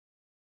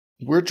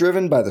We're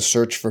driven by the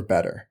search for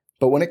better.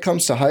 But when it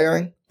comes to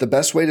hiring, the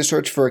best way to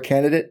search for a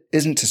candidate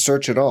isn't to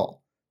search at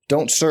all.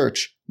 Don't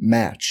search,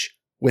 match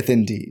with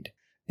Indeed.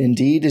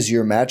 Indeed is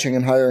your matching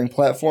and hiring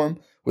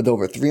platform with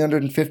over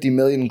 350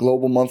 million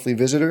global monthly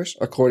visitors,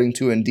 according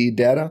to Indeed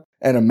data,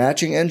 and a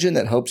matching engine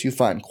that helps you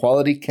find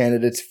quality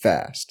candidates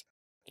fast.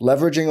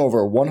 Leveraging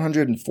over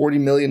 140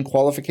 million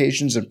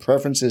qualifications and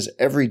preferences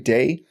every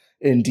day,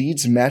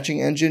 Indeed's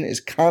matching engine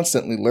is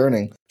constantly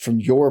learning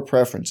from your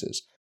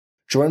preferences.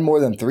 Join more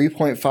than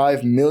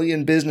 3.5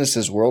 million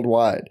businesses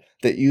worldwide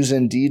that use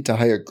Indeed to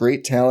hire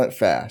great talent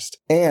fast.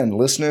 And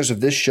listeners of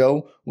this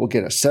show will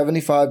get a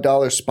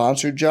 $75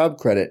 sponsored job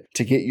credit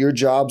to get your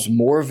jobs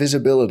more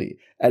visibility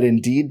at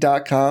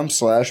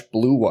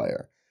Indeed.com/Blue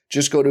Wire.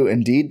 Just go to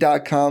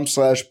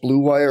Indeed.com/Blue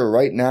Wire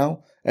right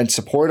now and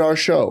support our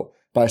show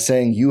by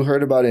saying you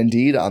heard about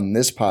Indeed on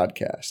this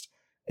podcast.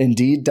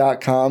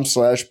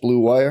 Indeed.com/Blue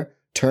Wire.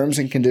 Terms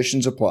and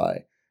conditions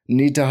apply.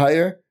 Need to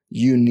hire?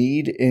 You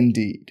need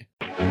Indeed.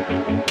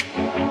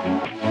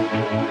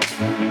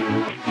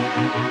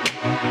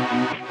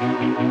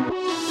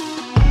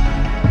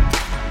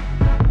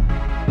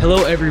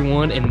 Hello,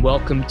 everyone, and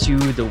welcome to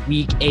the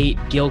Week 8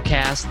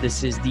 Gilcast.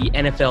 This is the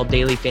NFL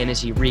Daily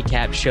Fantasy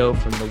Recap Show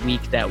from the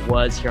week that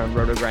was here on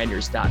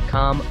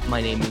rotogrinders.com.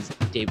 My name is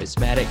Davis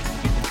Maddock.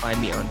 You can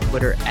find me on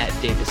Twitter at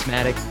Davis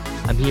Maddock.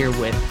 I'm here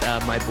with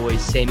my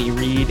boys Sammy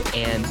Reed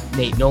and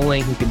Nate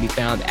Noling, who can be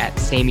found at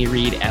Sammy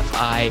Reed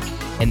FI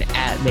and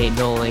at Nate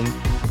Noling.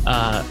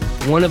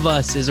 One of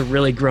us is a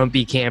really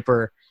grumpy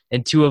camper,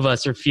 and two of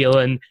us are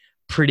feeling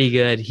pretty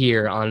good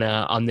here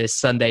on this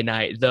Sunday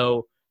night.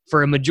 Though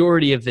for a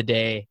majority of the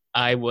day,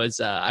 I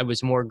was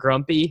more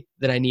grumpy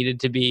than I needed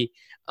to be.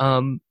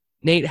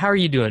 Nate, how are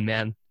you doing,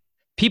 man?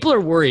 People are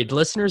worried.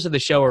 Listeners of the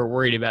show are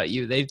worried about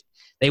you.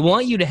 They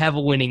want you to have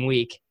a winning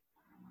week.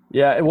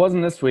 Yeah, it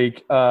wasn't this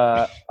week.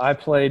 I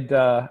played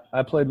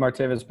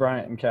Martavis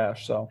Bryant in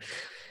cash. So,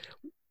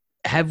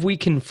 have we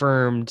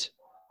confirmed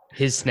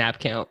his snap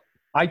count?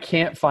 I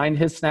can't find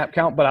his snap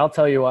count, but I'll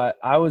tell you what.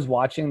 I was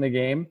watching the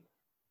game,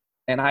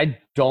 and I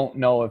don't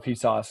know if he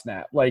saw a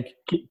snap. Like,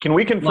 can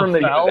we confirm that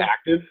he was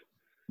active?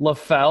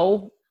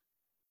 LaFell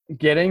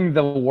getting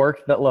the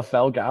work that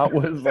LaFell got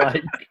was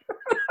like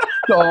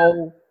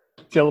so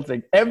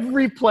tilting.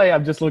 Every play,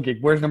 I'm just looking.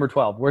 Where's number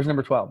 12? Where's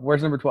number 12?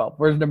 Where's number 12?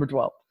 Where's number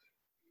 12?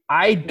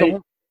 I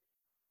don't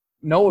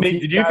know. Nate,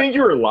 did you think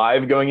you were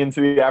live going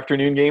into the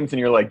afternoon games and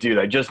you're like, dude,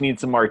 I just need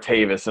some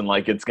Martavis and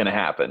like it's going to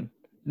happen?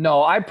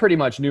 No, I pretty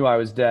much knew I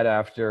was dead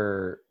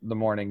after the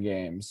morning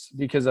games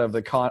because of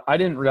I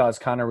didn't realize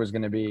Connor was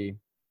going to be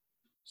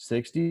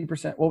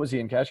 60%. What was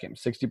he in cash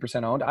games?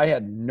 60% owned? I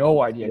had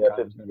no idea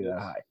Connor was going to be that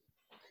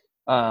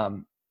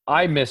high.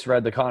 I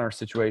misread the Connor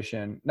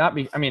situation.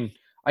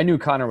 I knew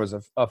Connor was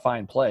a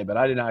fine play, but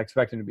I did not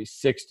expect him to be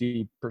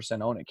 60%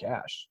 owned in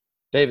cash.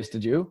 Davis,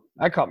 did you?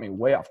 That caught me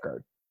way off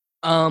guard.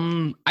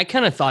 I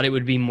kind of thought it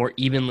would be more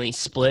evenly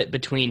split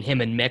between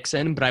him and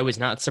Mixon, but I was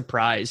not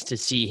surprised to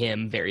see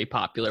him very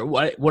popular.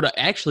 What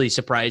actually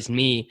surprised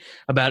me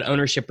about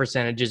ownership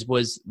percentages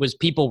was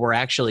people were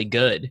actually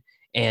good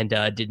and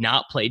did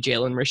not play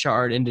Jalen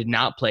Richard and did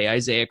not play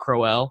Isaiah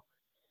Crowell.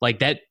 Like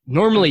that,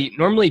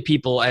 normally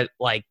people at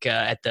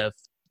the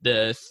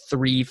 $3,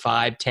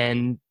 $5,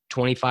 $10,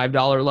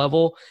 $25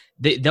 level,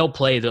 they'll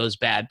play those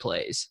bad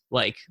plays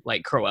like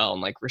Crowell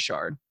and like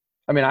Richard.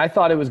 I mean, I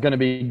thought it was going to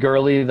be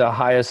Gurley, the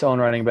highest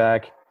owned running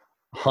back,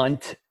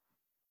 Hunt,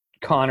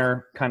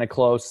 Connor, kind of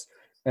close,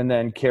 and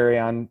then carry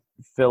on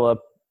Philip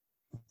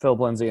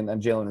Lindsay, and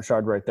then Jalen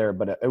Richard right there.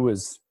 But it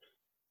was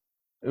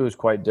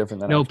quite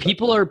different than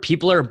people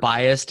are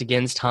biased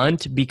against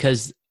Hunt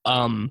because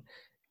early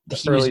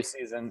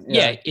season.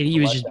 Yeah, he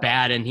was just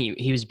bad, and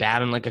he was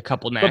bad in like a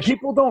couple national. But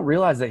people don't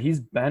realize that he's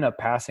been a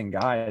passing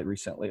guy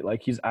recently.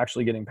 Like he's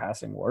actually getting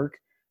passing work.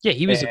 Yeah,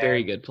 he was a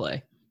very good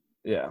play.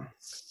 Yeah.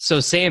 So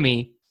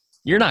Sammy,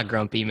 you're not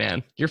grumpy,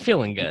 man. You're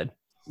feeling good.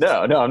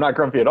 No, I'm not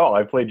grumpy at all.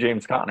 I played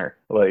James Conner.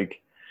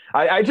 Like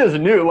I just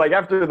knew, like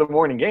after the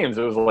morning games,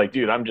 it was like,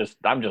 dude, I'm just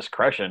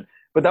crushing.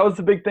 But that was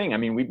the big thing. I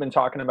mean, we've been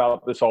talking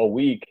about this all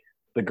week,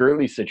 the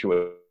Gurley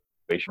situation,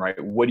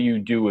 right? What do you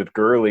do with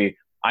Gurley?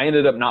 I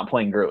ended up not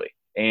playing Gurley.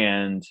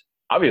 And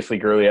obviously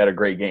Gurley had a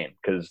great game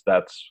because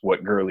that's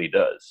what Gurley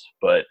does.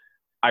 But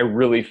I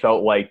really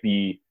felt like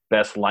the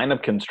best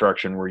lineup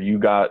construction where you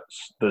got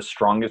the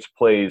strongest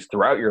plays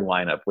throughout your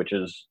lineup, which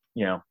is,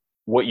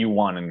 what you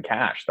want in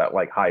cash, that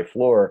like high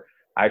floor,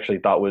 I actually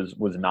thought was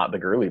not the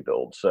Gurley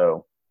build.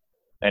 So,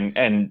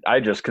 and I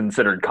just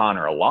considered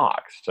Connor a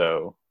lock.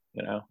 So,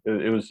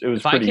 it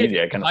was pretty easy.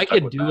 If I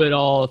could do it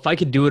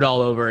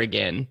all over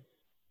again,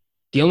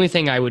 the only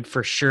thing I would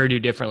for sure do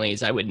differently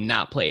is I will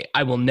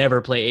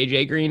never play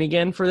AJ Green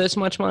again for this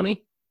much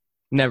money.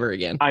 Never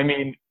again. I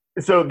mean,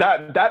 so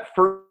that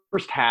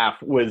first half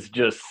was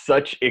just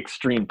such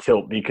extreme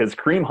tilt because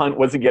Kareem Hunt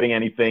wasn't getting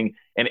anything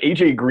and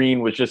AJ Green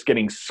was just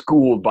getting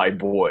schooled by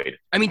Boyd.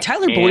 I mean,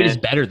 Tyler Boyd is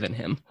better than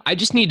him. I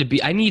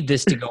need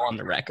this to go on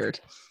the record.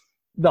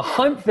 The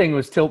Hunt thing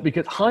was tilt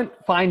because Hunt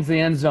finds the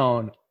end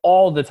zone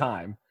all the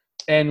time.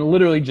 and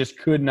literally just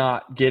could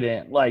not get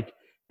in. Like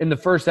in the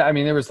first, I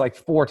mean, there was like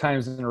 4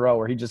 times in a row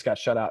where he just got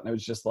shut out, and it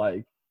was just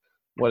like,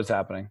 what is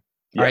happening?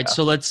 All right,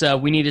 so let's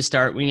we need to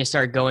start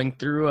going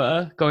through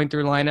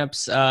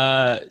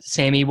lineups.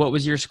 Sammy, what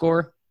was your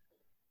score?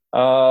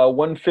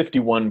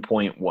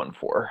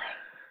 151.14.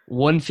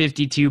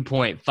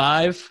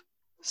 152.5.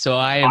 So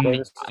I'm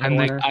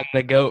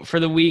the GOAT for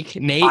the week.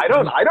 Nate, I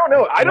don't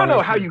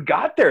know how you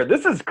got there.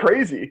 This is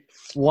crazy.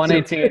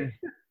 118.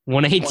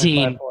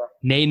 118.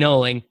 Nate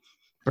Noling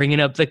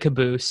bringing up the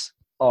caboose.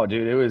 Oh,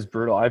 dude, it was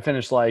brutal. I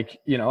finished out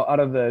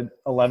of the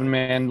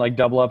 11-man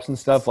double ups and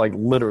stuff,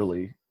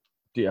 literally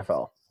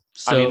DFL.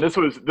 So, I mean, this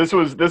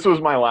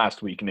was my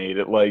last week, Nate.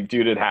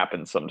 It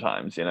happens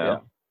sometimes, Yeah.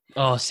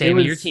 Oh,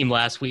 Sammy, your team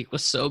last week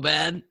was so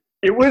bad.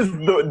 It was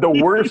the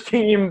worst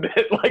team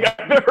that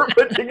I've ever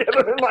put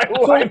together in my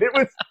life. It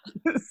was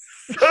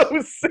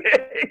so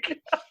sick.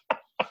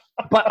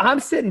 But I'm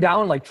sitting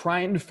down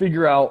trying to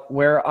figure out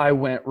where I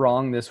went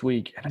wrong this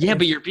week. Yeah,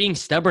 but you're being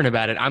stubborn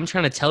about it. I'm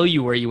trying to tell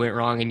you where you went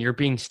wrong, and you're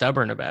being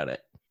stubborn about it.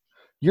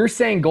 You're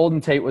saying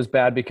Golden Tate was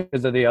bad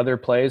because of the other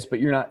plays, but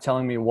you're not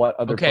telling me what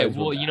other plays were bad. Okay,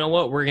 well, you know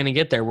what? We're going to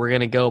get there. We're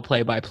going to go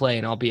play by play,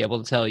 and I'll be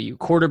able to tell you.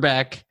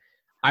 Quarterback,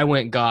 I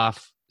went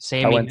Goff.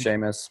 Sammy, I went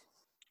Jameis.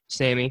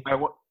 Sammy.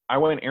 I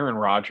went Aaron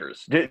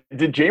Rodgers. Did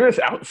Jameis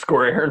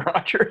outscore Aaron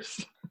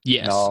Rodgers?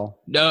 Yes. No,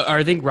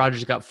 I think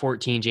Rodgers got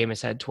 14.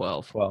 Jameis had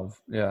 12.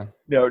 12, yeah.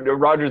 No,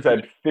 Rodgers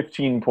had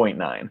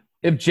 15.9.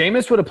 If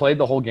Jameis would have played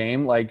the whole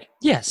game, smash.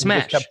 He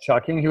just kept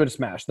chucking, he would have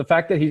smashed. The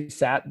fact that he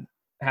sat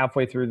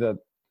halfway through the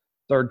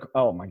third,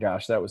 oh my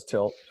gosh, that was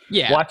tilt.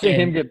 Yeah. Watching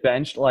him get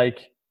benched,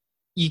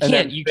 you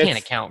can't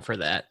account for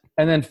that.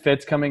 And then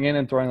Fitz coming in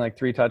and throwing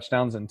 3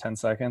 touchdowns in 10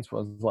 seconds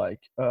was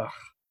ugh.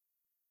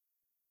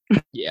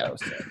 Yeah. That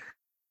was sick.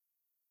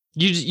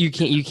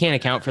 You can't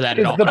account for that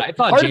at all.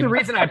 Part of the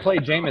reason I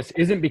played Jameis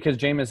isn't because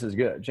Jameis is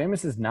good.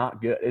 Jameis is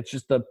not good. It's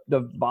just the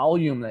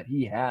volume that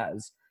he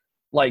has,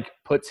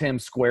 puts him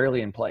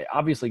squarely in play.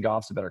 Obviously,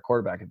 Goff's a better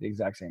quarterback at the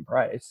exact same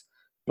price,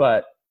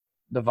 but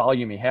the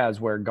volume he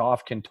has, where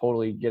Goff can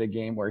totally get a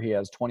game where he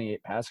has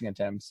 28 passing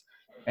attempts,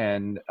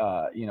 and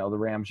the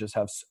Rams just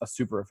have a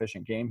super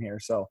efficient game here.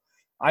 So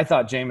I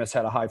thought Jameis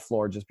had a high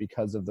floor just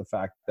because of the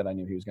fact that I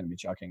knew he was going to be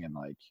chucking and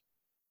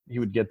he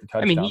would get the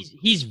touchdown. I mean,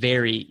 he's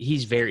very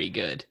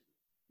good,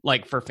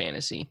 for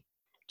fantasy.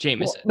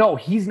 Jameis. Well, no,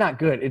 he's not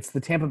good. It's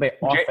the Tampa Bay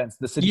offense,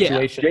 the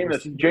situation. Yeah,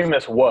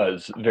 Jameis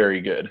was very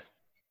good.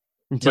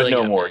 But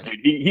no more, dude.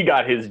 He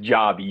got his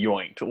job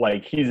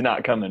yoinked. He's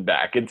not coming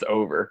back. It's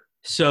over.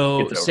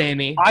 So,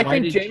 Sammy, I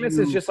think Jameis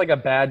is just a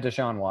bad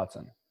Deshaun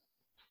Watson.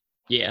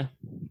 Yeah,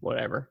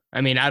 whatever.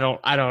 I mean, I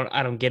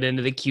don't get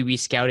into the QB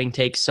scouting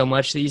takes so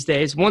much these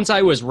days. Once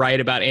I was right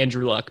about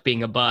Andrew Luck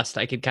being a bust,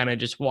 I could kind of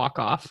just walk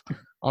off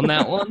on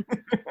that one.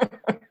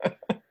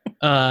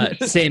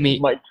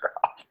 Sammy,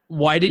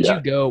 why did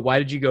you go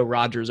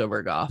Rodgers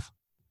over Goff?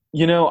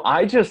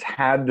 I just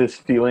had this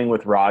feeling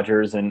with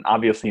Rodgers, and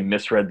obviously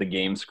misread the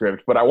game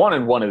script, but I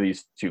wanted one of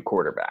these 2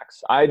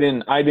 quarterbacks. I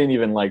didn't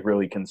even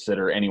really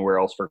consider anywhere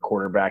else for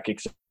quarterback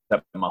except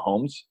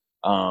Mahomes.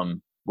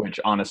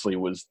 Which honestly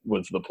was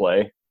the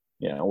play.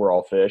 We're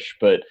all fish.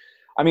 But,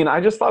 I mean,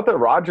 I just thought that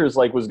Rodgers,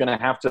 was going to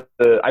have to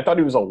 – I thought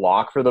he was a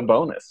lock for the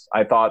bonus.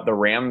 I thought the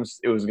Rams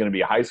 – it was going to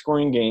be a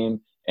high-scoring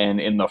game, and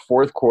in the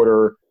fourth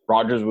quarter,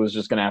 Rodgers was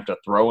just going to have to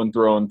throw, and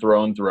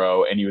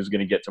he was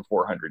going to get to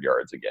 400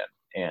 yards again.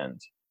 And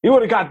he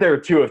would have got there,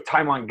 too, if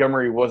Ty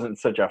Montgomery wasn't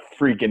such a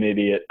freaking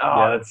idiot.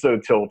 Oh, That's so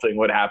tilting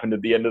what happened at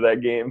the end of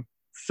that game.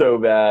 So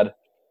bad.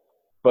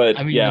 But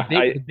I mean,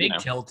 the big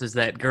tilt is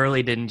that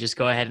Gurley didn't just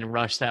go ahead and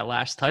rush that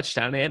last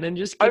touchdown in and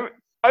just. I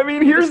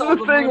mean, here's the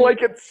thing: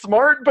 it's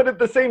smart, but at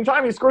the same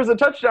time, he scores a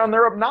touchdown.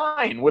 They're up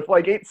 9 with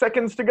 8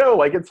 seconds to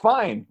go. It's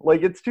fine.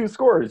 It's 2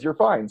 scores. You're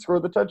fine. Score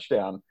the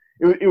touchdown.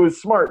 It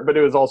was smart, but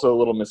it was also a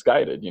little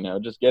misguided.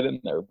 Just get in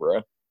there,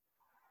 bro.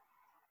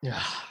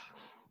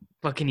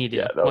 What can you do?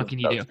 Yeah, what can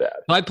you do? Bad.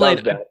 I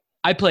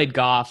played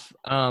Goff.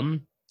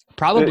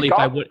 Probably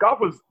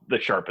Goff was the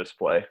sharpest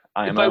play.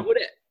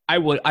 I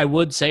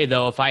would say,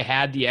 though, if I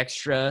had the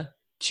extra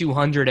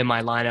 200 in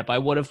my lineup, I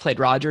would have played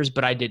Rodgers,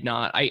 but I did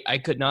not. I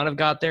could not have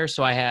got there,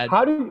 so I had.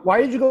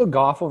 Why did you go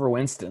Goff over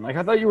Winston?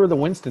 I thought you were the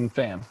Winston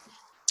fan.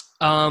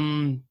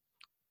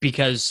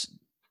 Because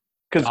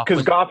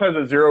Goff has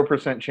a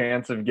 0%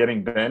 chance of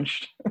getting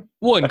benched.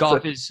 Well,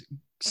 and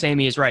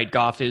Sammy is right.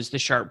 Goff is the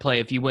sharp play.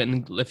 If you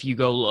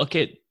go look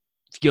at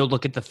the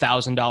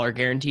 $1,000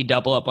 guarantee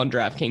double up on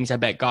DraftKings, I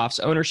bet Goff's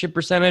ownership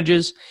percentage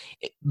is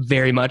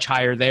very much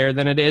higher there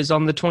than it is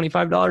on the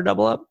 $25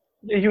 double up.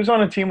 Yeah, he was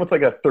on a team with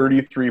a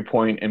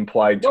 33-point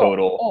implied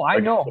total. Oh, I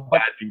know.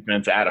 Bad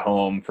defense at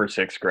home for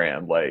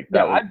 $6,000.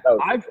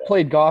 I've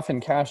played Goff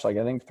in cash I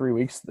think 3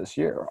 weeks this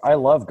year. I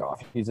love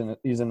Goff. He's in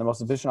the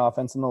most efficient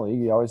offense in the league.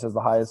 He always has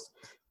the highest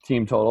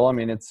team total. I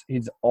mean,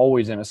 he's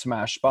always in a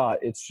smash spot.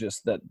 It's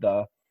just that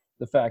the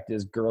fact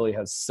is Gurley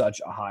has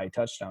such a high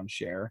touchdown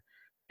share,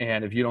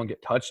 and if you don't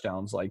get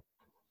touchdowns,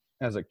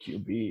 as a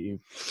QB.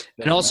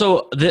 And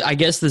also, I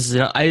guess this is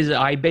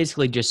I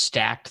basically just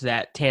stacked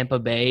that Tampa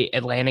Bay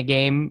Atlanta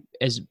game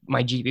as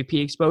my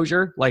GPP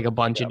exposure, like a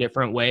bunch of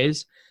different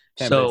ways.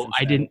 So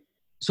I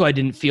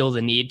didn't feel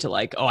the need to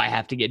like, I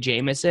have to get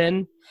Jameis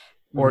in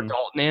or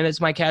Dalton in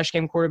as my cash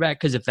game quarterback,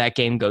 because if that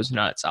game goes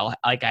nuts,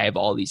 I have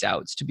all these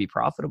outs to be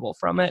profitable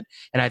from it.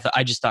 And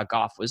I just thought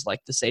Goff was like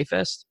the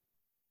safest.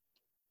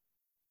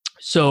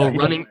 So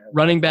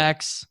running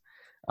backs,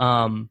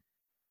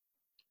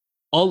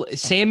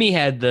 Sammy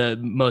had the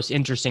most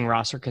interesting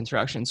roster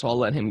construction, so I'll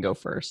let him go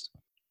first.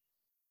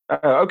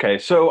 Okay,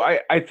 so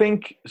I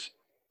think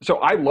so.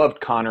 I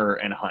loved Connor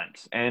and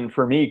Hunt, and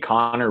for me,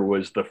 Connor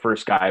was the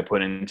first guy I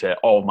put into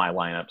all of my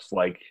lineups.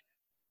 Like,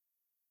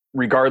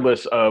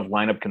 regardless of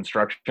lineup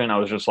construction, I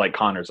was just like,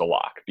 Connor's a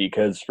lock,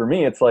 because for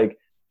me, it's like,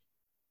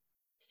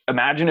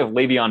 imagine if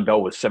Le'Veon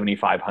Bell was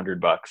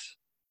 $7,500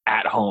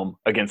 at home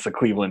against the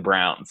Cleveland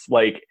Browns.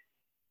 Like,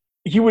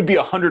 he would be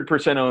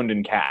 100% owned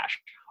in cash.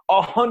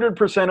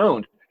 100%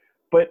 owned,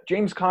 but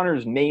James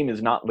Conner's name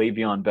is not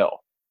Le'Veon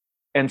Bell,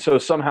 and so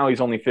somehow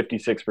he's only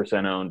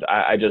 56% owned.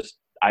 I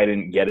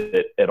didn't get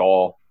it at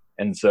all,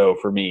 and so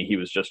for me, he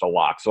was just a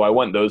lock. So I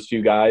went those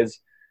two guys,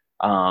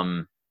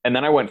 and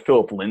then I went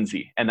Phillip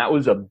Lindsay, and that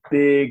was a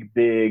big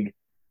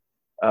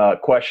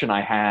question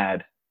I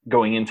had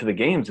going into the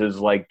games. Is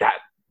like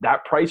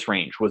that price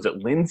range, was it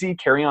Lindsay,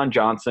 Kerryon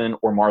Johnson,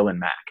 or Marlon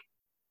Mack?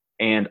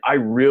 And I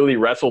really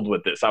wrestled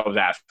with this. I was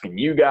asking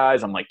you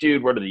guys. I'm like,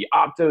 dude, what are the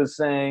optos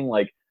saying?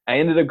 Like, I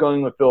ended up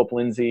going with Phillip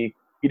Lindsay.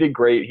 He did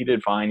great. He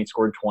did fine. He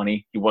scored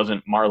 20. He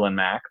wasn't Marlon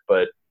Mack,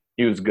 but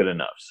he was good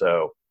enough.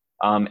 So,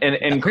 and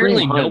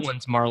apparently Kareem Hunt, no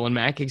one's Marlon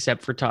Mack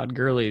except for Todd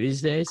Gurley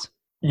these days.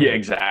 Yeah,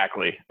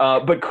 exactly.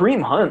 But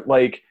Kareem Hunt,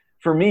 like,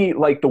 for me,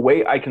 like, the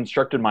way I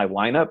constructed my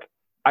lineup,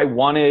 I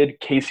wanted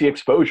Casey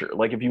exposure.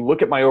 Like, if you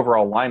look at my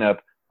overall lineup,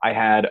 I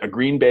had a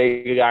Green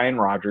Bay guy in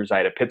Rodgers. I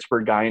had a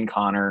Pittsburgh guy in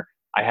Connor.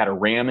 I had a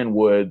Ram in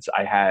Woods.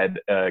 I had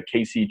a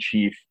KC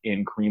Chief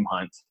in Kareem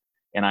Hunt.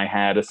 And I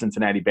had a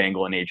Cincinnati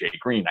Bengal in AJ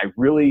Green. I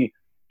really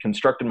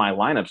constructed my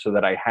lineup so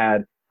that I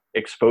had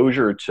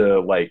exposure to,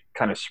 like,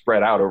 kind of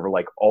spread out over,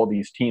 like, all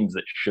these teams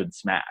that should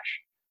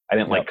smash. I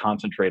didn't like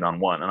concentrate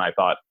on one. And I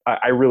thought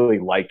I really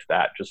liked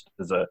that just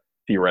as a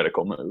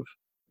theoretical move.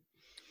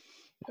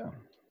 Yeah.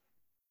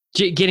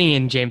 Getting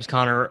in James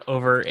Conner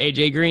over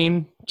AJ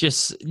Green,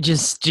 just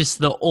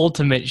the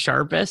ultimate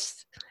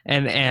sharpest.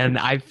 And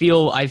I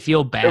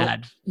feel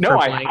bad. No,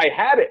 I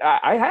had it.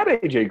 I had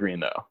AJ Green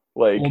though.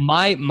 Like, well,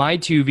 my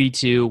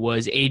 2v2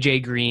 was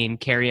AJ Green,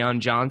 Kerryon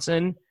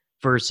Johnson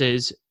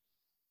versus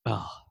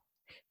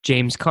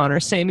James Conner,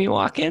 Sammy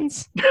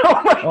Watkins.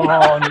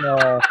 Oh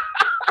no,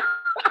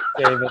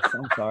 Davis,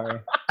 I'm sorry.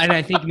 And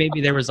I think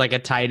maybe there was like a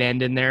tight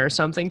end in there or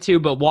something too.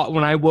 But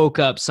when I woke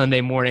up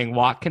Sunday morning,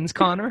 Watkins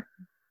Conner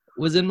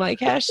was in my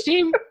cash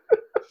team.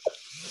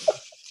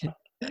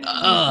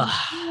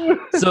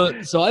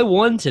 So I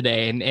won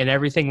today and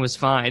everything was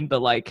fine,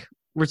 but like,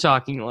 we're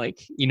talking like,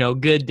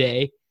 good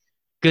day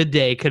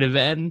could have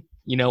been,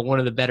 one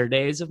of the better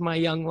days of my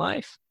young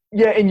life.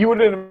 Yeah. And you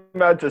wouldn't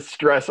have had to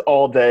stress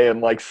all day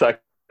and like suck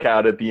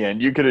out at the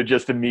end. You could have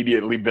just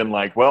immediately been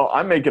like, well,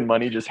 I'm making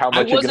money. Just how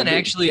much? I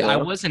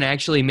wasn't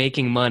actually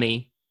making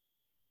money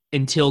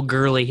until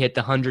Gurley hit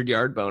the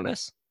 100-yard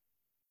bonus.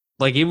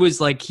 Like, it was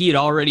like he had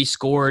already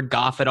scored.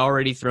 Goff had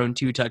already thrown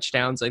 2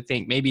 touchdowns, I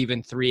think, maybe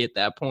even 3 at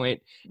that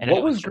point. And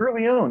what was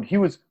Gurley owned? He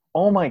was,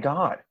 oh my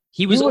God.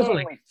 He was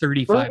only like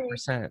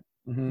 35%.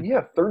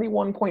 Yeah,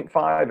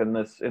 31.5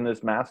 in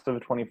this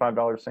massive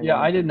 $25 single. Yeah,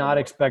 I did not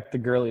expect the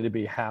Gurley to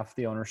be half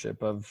the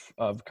ownership of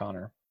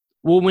Connor.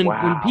 Well, when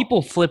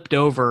people flipped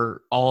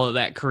over all of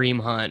that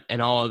Kareem Hunt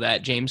and all of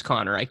that James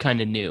Conner, I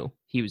kind of knew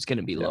he was going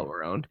to be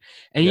lower owned.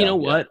 And you know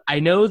what? I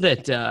know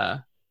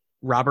that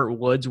Robert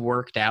Woods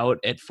worked out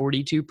at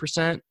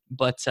 42%,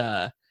 but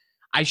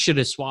I should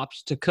have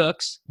swapped to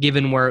Cooks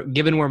given where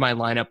my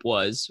lineup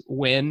was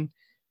when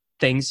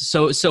things.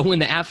 So when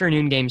the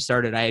afternoon game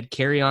started, I had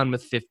Kerryon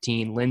with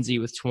 15, Lindsay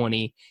with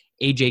 20,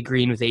 AJ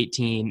Green with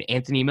 18,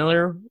 Anthony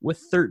Miller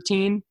with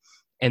 13,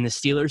 and the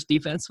Steelers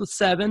defense with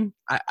 7.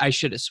 I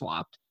should have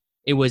swapped.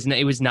 It was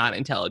not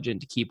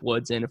intelligent to keep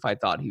Woods in if I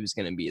thought he was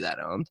going to be that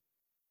owned.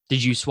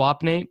 Did you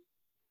swap, Nate?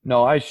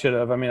 No, I should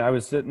have. I mean, I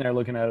was sitting there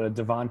looking at a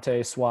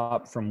Devontae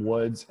swap from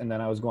Woods, and then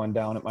I was going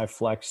down at my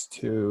flex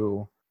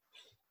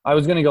I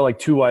was going to go like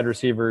 2 wide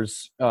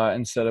receivers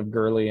instead of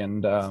Gurley,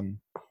 and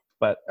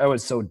but I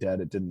was so dead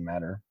it didn't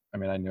matter. I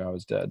mean, I knew I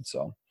was dead,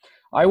 so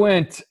I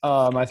went.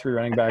 My 3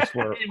 running backs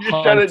were. You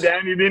just shut it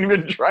down. You didn't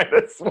even try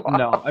to swap.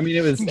 No, I mean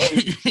it was.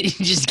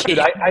 Dude,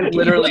 I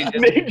literally.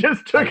 Nate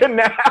just took a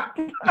nap.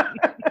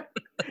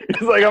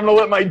 He's like, I'm gonna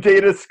let my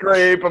data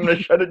scrape. I'm gonna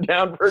shut it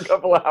down for a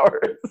couple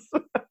hours.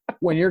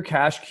 When your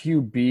cash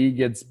QB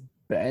gets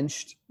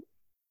benched.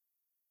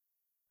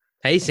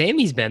 Hey,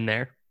 Sammy's been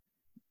there.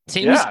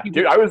 Dude,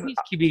 Sammy's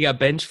QB got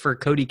benched for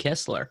Cody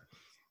Kessler.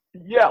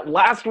 Yeah,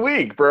 last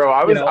week, bro.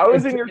 I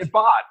was in your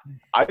spot.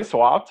 I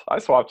swapped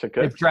to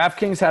Cook. If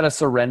DraftKings had a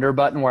surrender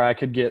button where I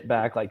could get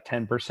back like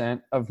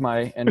 10% of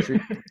my entry,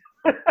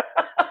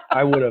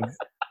 I would have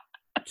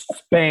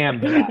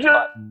spammed that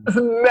Just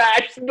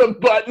mash the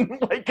button.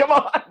 Like, come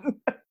on.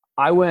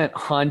 I went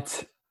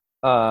Hunt,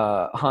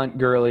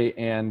 Gurley,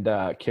 and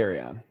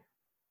Kerryon.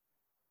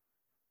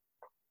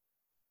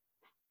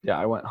 Yeah,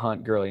 I went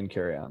Hunt, Gurley, and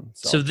Kerryon.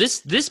 So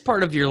this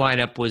part of your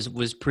lineup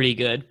was pretty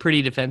good,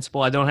 pretty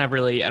defensible. I don't have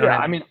any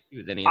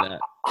with any of that.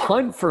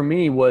 Hunt for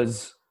me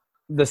was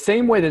the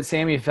same way that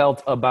Sammy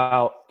felt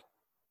about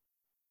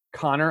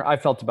Connor. I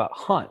felt about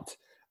Hunt.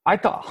 I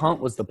thought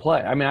Hunt was the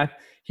play. I mean,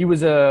 he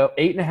was a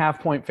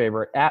 8.5-point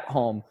favorite at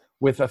home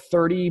with a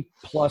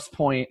 30-plus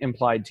point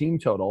implied team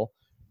total,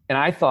 and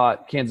I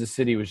thought Kansas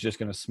City was just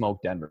going to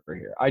smoke Denver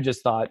here. I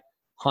just thought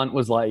Hunt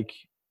was like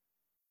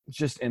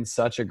just in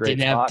such a great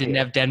spot. Didn't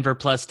have Denver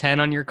plus 10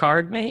 on your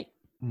card, mate?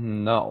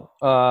 No.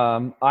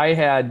 I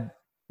had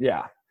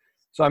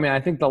So I mean, I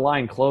think the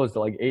line closed at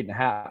like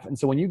 8.5, and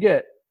so when you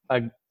get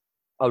a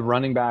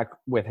running back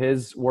with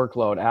his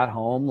workload at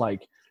home,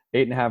 like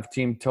 8.5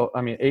 team total.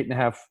 I mean,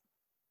 8.5.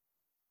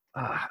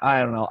 I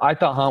don't know. I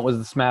thought Hunt was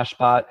the smash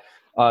spot.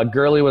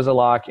 Gurley was a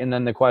lock, and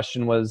then the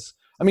question was,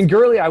 I mean,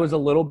 Gurley, I was a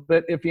little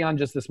bit iffy on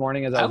just this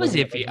morning. I was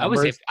iffy.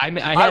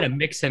 I had a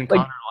Mixon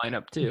Connor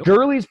lineup too.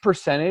 Gurley's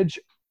percentage,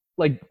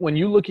 like when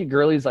you look at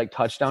Gurley's like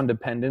touchdown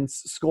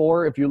dependence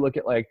score, if you look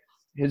at like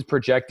his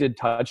projected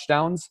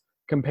touchdowns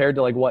compared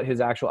to like what his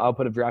actual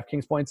output of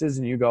DraftKings points is,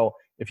 and you go,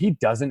 if he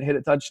doesn't hit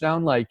a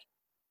touchdown, like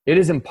it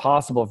is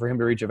impossible for him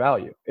to reach a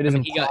value. It is.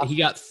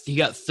 He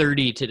got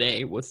 30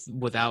 today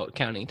without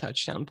counting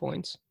touchdown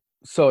points.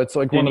 So it's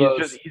like one of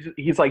those.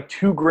 He's like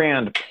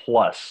 $2,000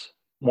 plus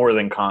more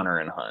than Connor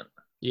and Hunt.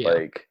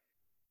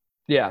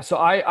 Yeah. So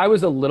I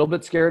was a little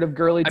bit scared of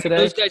Gurley today.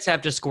 Those guys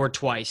have to score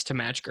twice to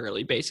match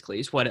Gurley. Basically,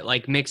 is what it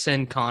like.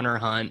 Mixon, Connor,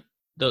 Hunt.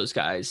 Those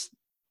guys,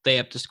 they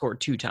have to score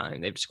 2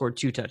 times. They've scored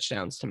 2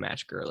 touchdowns to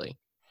match Gurley.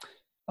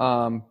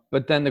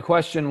 But then the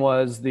question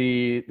was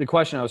the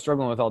question I was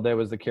struggling with all day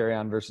was the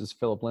Kerryon versus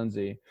Phillip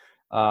Lindsay.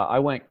 I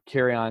went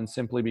Kerryon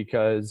simply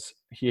because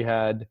he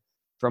had,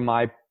 from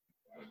my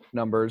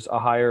numbers, a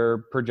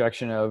higher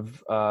projection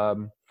of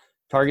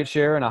target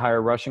share and a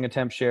higher rushing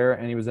attempt share,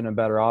 and he was in a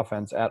better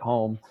offense at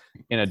home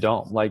in a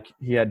dome. Like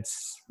he had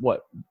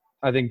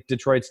I think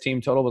Detroit's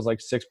team total was like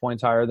 6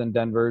 points higher than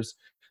Denver's.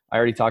 I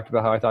already talked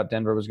about how I thought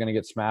Denver was going to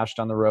get smashed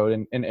on the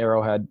road, and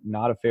Arrowhead,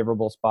 not a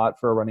favorable spot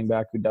for a running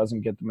back who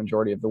doesn't get the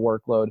majority of the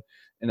workload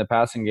in the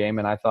passing game.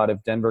 And I thought if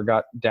Denver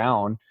got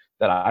down,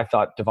 that I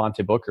thought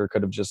Devontae Booker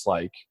could have just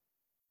like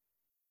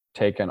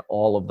taken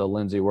all of the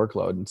Lindsay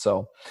workload. And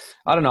so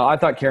I don't know. I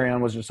thought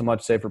Kerryon was just a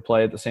much safer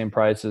play at the same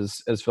price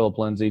as Phillip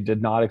Lindsay.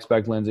 Did not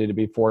expect Lindsay to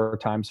be 4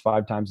 times,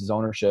 5 times his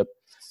ownership.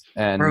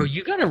 And bro,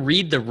 you got to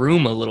read the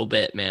room a little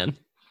bit, man.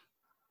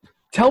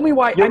 Tell me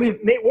why. I mean,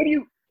 Nate,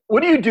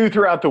 what do you do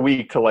throughout the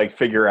week to like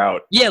figure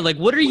out? Yeah, like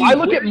what are you? I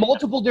look at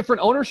multiple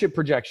different ownership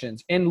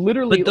projections, and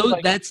literally, but those,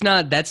 that's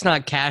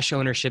not cash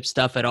ownership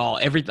stuff at all.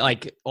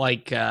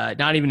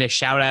 Not even a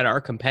shout out to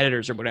our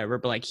competitors or whatever,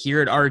 but like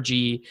here at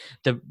RG,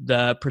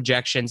 the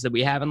projections that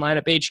we have in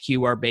Lineup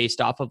HQ are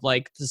based off of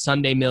like the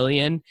Sunday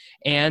Million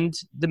and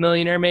the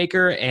Millionaire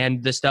Maker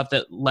and the stuff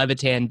that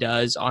Levitan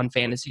does on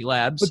Fantasy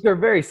Labs. But they're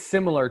very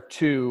similar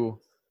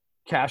to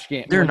cash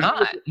game. They're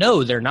not.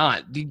 No, they're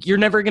not. You're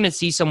never going to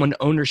see someone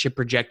ownership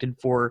projected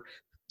for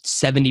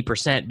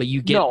 70%, but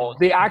you get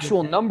the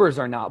actual numbers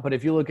are not. But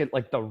if you look at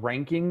like the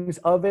rankings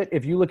of it,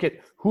 if you look at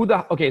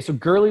so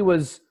Gurley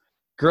was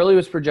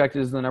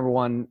projected as the number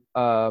 1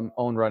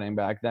 owned running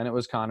back. Then it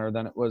was Connor.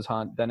 Then it was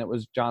Hunt. Then it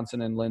was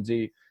Johnson and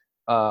Lindsay.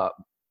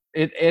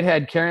 It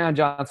had Kerryon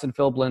Johnson,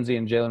 Phillip Lindsay,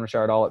 and Jalen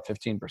Richard all at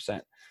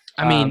 15%.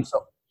 I mean,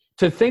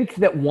 to think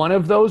that one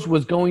of those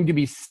was going to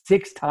be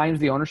 6 times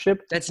the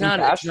ownership. That's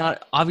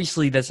not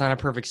obviously that's not a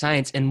perfect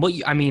science. And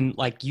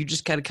you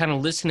just gotta kind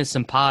of listen to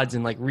some pods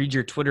and like read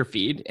your Twitter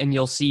feed and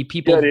you'll see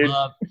people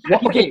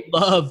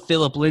love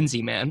Phillip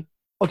Lindsay, man.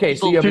 Okay.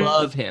 People so you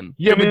love him.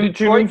 You have a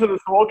Detroit to the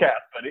Swolecast,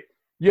 buddy.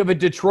 You have a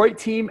Detroit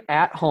team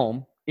at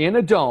home in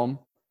a dome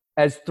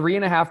as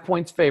 3.5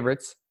 points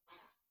favorites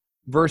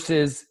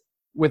versus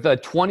with a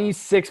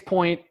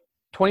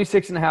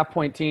 26.5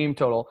 point team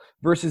total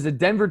versus a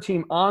Denver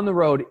team on the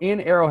road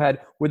in Arrowhead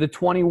with a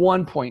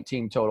 21 point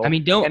team total. I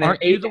mean,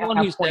 aren't you the one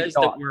who says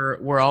that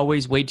we're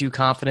always way too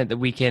confident that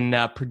we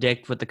can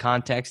predict what the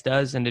context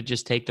does and to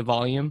just take the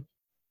volume?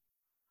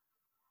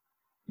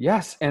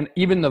 Yes, and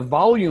even the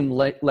volume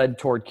led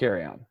toward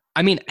Kerryon.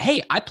 I mean,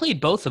 hey, I played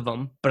both of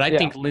them, but I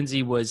think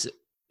Lindsay was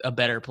a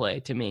better play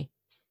to me.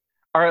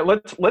 All right,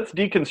 let's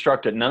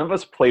deconstruct it. None of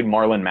us played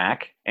Marlon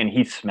Mack, and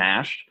he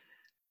smashed.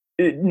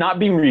 Not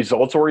being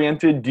results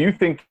oriented, do you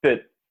think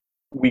that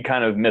we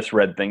kind of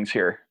misread things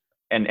here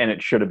and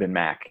it should have been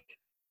Mac?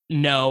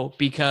 No,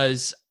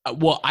 because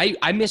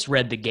I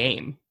misread the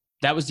game.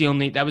 That was the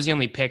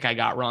only pick I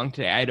got wrong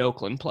today. I had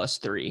Oakland plus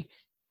 3.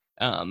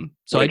 I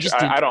just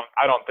I don't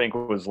think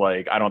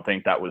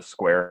that was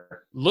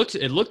square.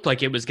 It looked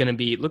like it was going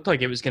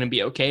to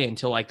be okay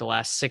until like the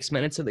last 6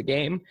 minutes of the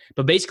game.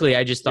 But basically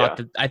I just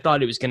thought I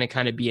thought it was going to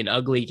kind of be an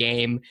ugly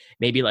game,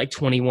 maybe like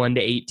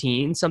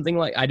 21-18, something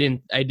like I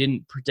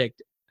didn't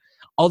predict.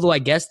 Although I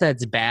guess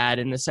that's bad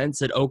in the sense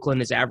that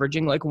Oakland is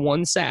averaging like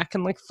 1 sack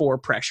and like 4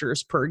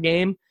 pressures per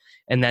game.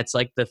 And that's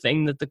like the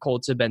thing that the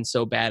Colts have been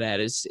so bad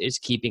at is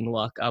keeping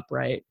Luck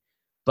upright.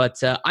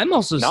 But I'm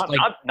also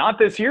not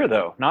this year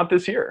though. Not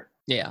this year.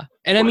 Yeah.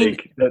 And I mean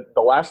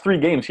the last 3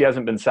 games he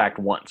hasn't been sacked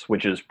once,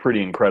 which is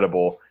pretty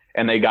incredible.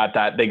 And they got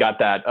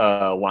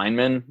that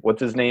lineman, what's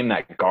his name?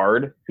 That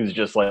guard who's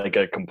just like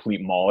a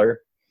complete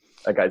mauler.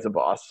 That guy's a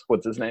boss.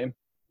 What's his name?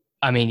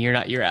 I mean,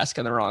 you're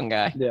asking the wrong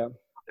guy. Yeah.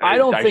 I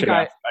should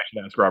ask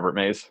Robert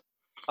Mays.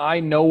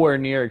 I nowhere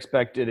near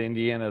expected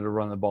Indiana to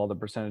run the ball the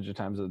percentage of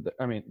times.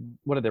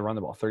 What did they run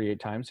the ball? 38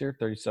 times here?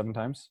 37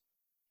 times?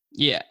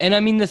 Yeah. And I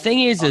mean, the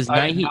thing is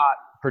I did not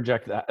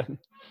project that.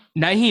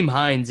 Nyheim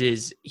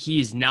Hines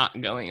he's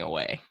not going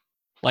away.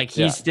 Like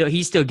he's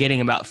still getting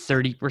about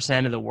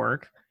 30% of the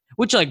work,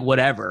 which like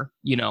whatever,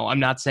 I'm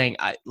not saying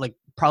I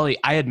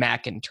had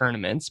Mac in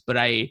tournaments, but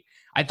I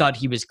thought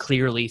he was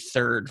clearly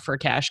third for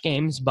cash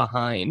games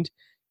behind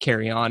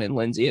Kerryon and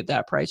Lindsey at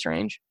that price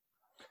range.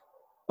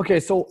 Okay,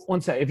 so one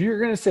sec. If you're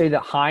going to say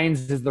that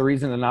Hines is the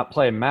reason to not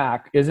play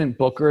Mac, isn't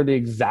Booker the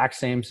exact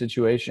same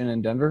situation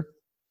in Denver?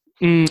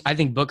 I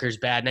think Booker's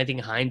bad, and I think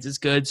Hines is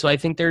good. So I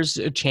think there's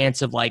a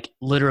chance of like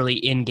literally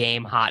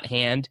in-game hot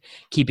hand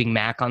keeping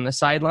Mac on the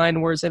sideline,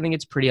 whereas I think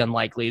it's pretty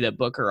unlikely that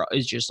Booker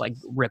is just like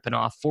ripping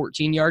off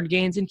 14-yard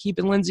gains and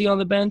keeping Lindsey on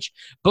the bench.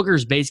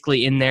 Booker's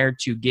basically in there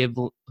to give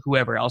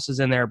whoever else is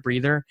in there a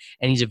breather,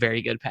 and he's a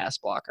very good pass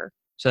blocker.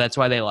 So that's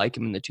why they like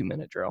him in the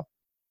 2-minute drill.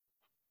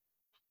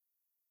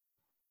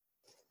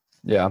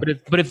 Yeah.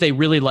 But if they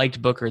really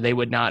liked Booker, they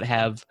would not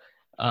have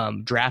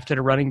drafted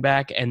a running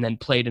back and then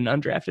played an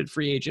undrafted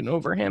free agent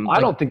over him. I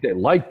don't think they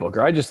like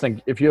Booker. I just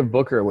think if you have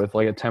Booker with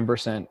like a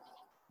 10%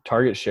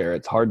 target share,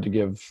 it's hard to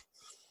give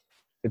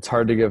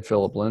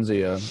Philip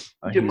Lindsay a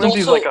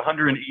Lindsay's like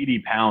 180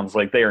 pounds.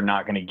 Like they are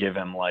not going to give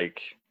him like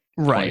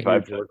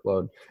 25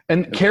 workload.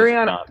 And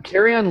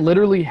Kerryon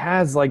literally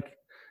has like,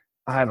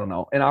 I don't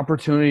know, an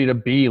opportunity to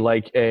be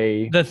like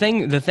the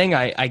thing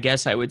I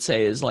guess I would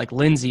say is like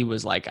Lindsey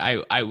was like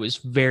I was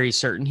very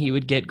certain he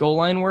would get goal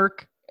line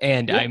work,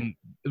 and yeah. I'm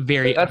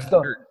very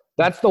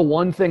that's the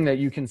one thing that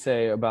you can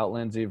say about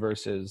Lindsey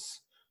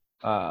versus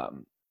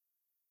Kerryon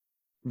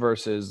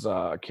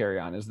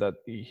is that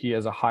he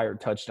has a higher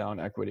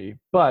touchdown equity.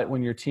 But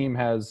when your team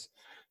has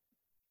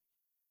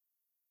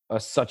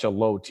such a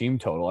low team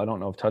total, I don't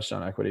know if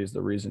touchdown equity is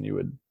the reason you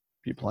would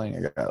be playing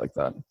a guy like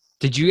that.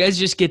 Did you guys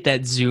just get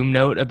that Zoom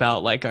note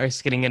about like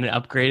us getting an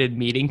upgraded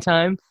meeting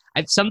time?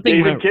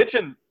 David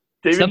Kitchen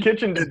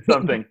did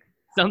something.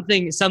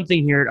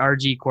 something here at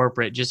RG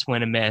Corporate just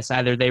went amiss.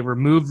 Either they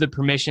removed the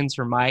permissions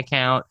from my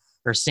account,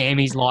 or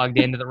Sammy's logged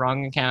into the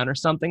wrong account, or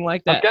something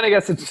like that. I'm gonna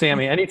guess it's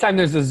Sammy. Anytime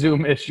there's a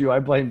Zoom issue, I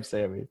blame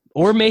Sammy.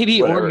 Or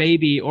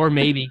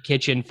maybe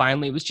Kitchen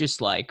finally was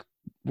just like,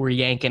 we're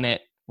yanking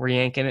it.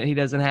 He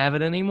doesn't have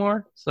it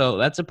anymore. So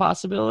that's a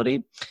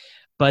possibility.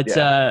 But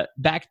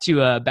back to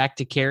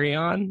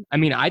Kerryon. I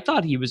mean, I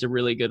thought he was a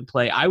really good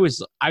play. I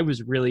was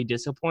really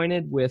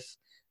disappointed with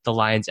the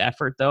Lions'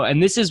 effort, though.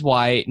 And this is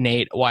why,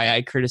 Nate, why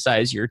I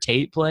criticize your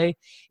Tate play,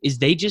 is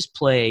they just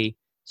play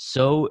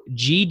so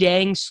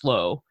dang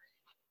slow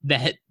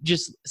that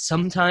just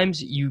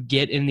sometimes you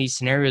get in these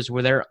scenarios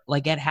where they're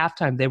like at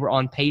halftime, they were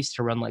on pace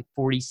to run like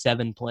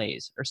 47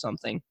 plays or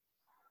something.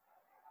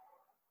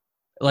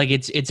 Like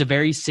it's a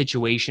very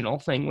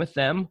situational thing with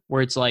them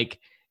where it's like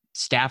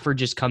Stafford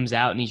just comes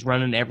out and he's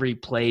running every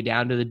play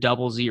down to the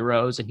double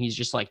zeros and he's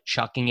just like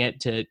chucking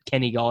it to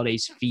Kenny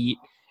Galladay's feet,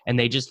 and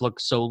they just look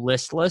so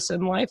listless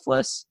and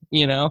lifeless,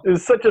 It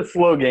was such a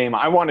slow game.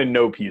 I wanted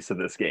no piece of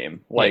this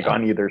game,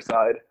 on either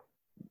side.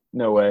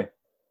 No way.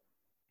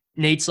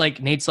 Nate's like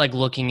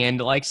looking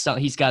into like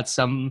he's got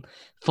some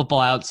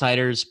Football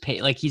Outsiders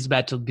like he's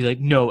about to be like,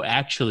 no,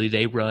 actually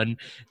they run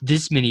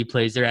this many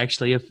plays. They're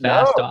actually a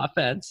fast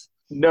offense.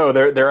 No,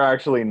 they're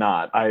actually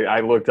not. I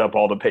looked up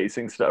all the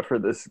pacing stuff for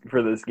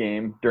this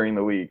game during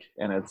the week,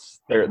 and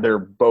they're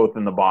both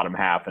in the bottom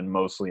half and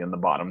mostly in the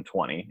bottom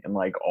 20 in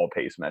like all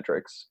pace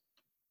metrics.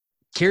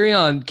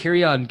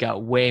 Kerryon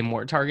got way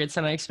more targets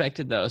than I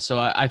expected, though. So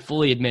I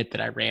fully admit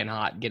that I ran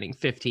hot getting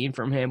 15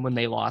 from him when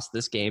they lost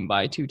this game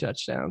by 2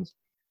 touchdowns.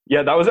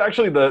 Yeah, that was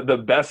actually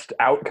the best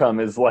outcome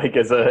is like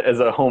as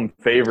a home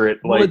favorite,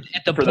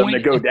 for them to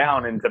go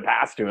down and to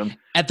pass to him.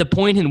 At the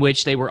point in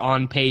which they were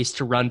on pace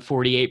to run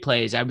 48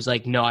 plays, I was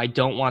like, no, I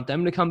don't want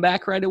them to come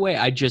back right away.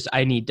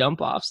 I need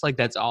dump offs. Like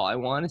that's all I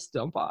want is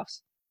dump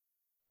offs.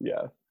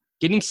 Yeah.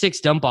 Getting 6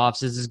 dump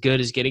offs is as good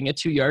as getting a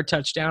 2-yard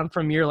touchdown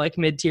from your like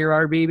mid-tier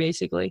RB,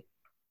 basically.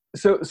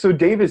 So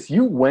Davis,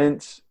 you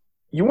went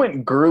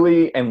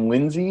Gurley and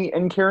Lindsey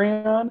and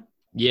Kerryon?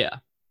 Yeah.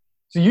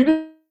 So you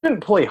didn't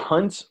play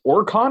Hunt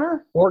or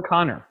Connor?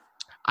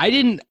 I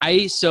didn't.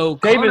 Davis,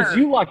 Connor,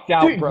 you lucked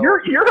out, dude, bro.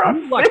 You're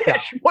a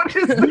fish. What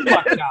is this?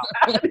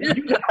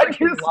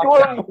 You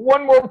scored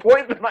one more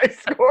point than I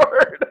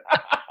scored.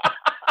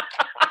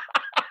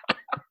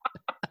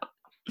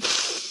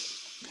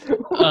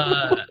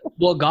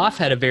 Well, Goff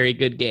had a very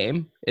good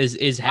game.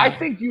 I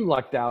think you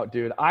lucked out,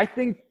 dude. I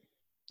think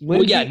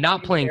Well, yeah, Lindsey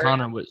not playing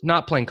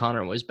and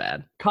Connor was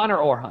bad. Connor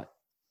or Hunt.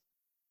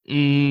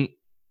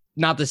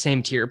 Not the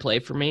same tier play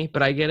for me,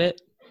 but I get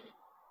it.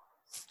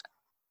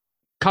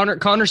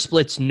 Connor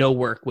splits no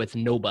work with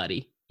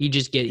nobody. He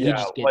just gets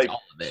like,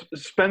 all of it.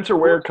 Spencer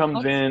Ware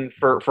comes in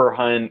for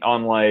Hunt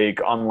on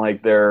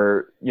like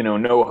their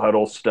no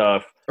huddle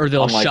stuff. Or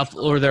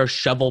they'll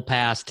shovel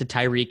pass to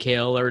Tyreek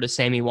Hill or to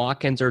Sammy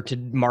Watkins or to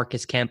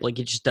Marcus Kemp. Like,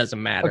 it just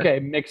doesn't matter. Okay,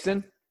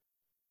 Mixon.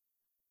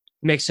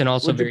 Mixon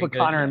also Would you very put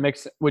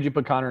good. Would you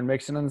put Connor and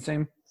Mixon on the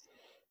same?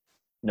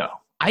 No.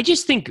 I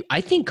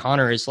think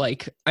Connor is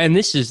like, and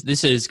this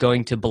is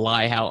going to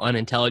belie how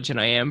unintelligent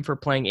I am for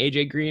playing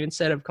AJ Green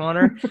instead of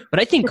Connor, but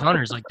I think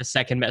Connor's like the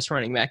second best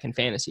running back in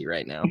fantasy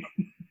right now.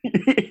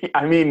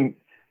 I mean,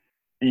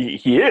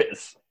 he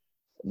is.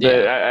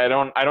 Yeah.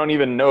 I don't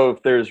even know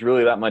if there's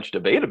really that much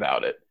debate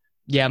about it.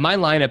 Yeah, my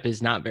lineup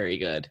is not very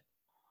good.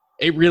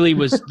 It really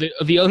was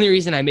the only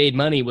reason I made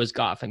money was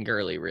Goff and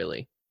Gurley,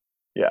 really.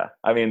 Yeah,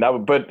 I mean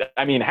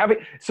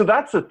so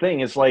that's the thing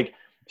is like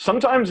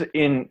sometimes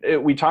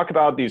we talk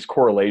about these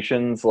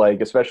correlations, like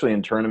especially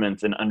in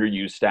tournaments, an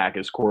underused stack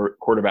is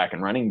quarterback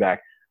and running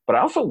back. But I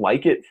also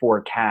like it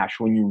for cash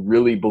when you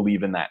really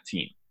believe in that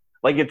team.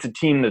 Like it's a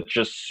team that's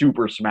just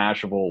super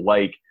smashable,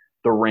 like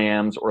the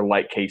Rams or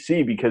like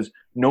KC, because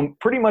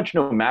pretty much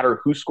no matter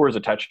who scores a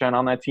touchdown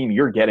on that team,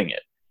 you're getting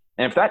it.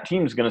 And if that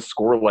team's going to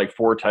score like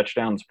 4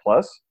 touchdowns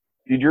plus,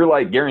 dude, you're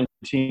like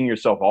guaranteeing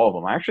yourself all of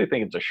them. I actually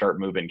think it's a sharp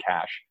move in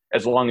cash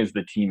as long as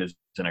the team is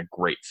in a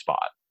great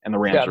spot. And the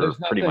Rams are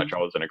pretty much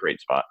always in a great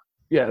spot.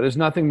 Yeah, there's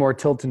nothing more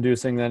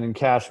tilt-inducing than in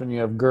cash when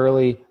you have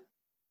Gurley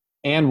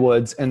and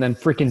Woods, and then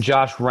freaking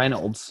Josh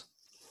Reynolds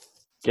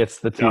gets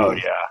the team.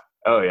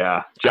 Oh,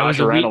 yeah. Josh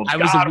Reynolds. I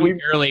was a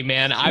week early,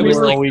 man. I We was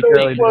were like a week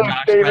early,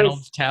 Josh Davis.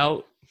 Reynolds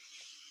tout.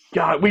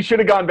 God, we should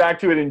have gone back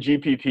to it in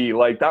GPP.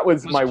 Like, that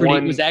was my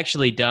one. It was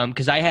actually dumb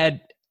because I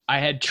had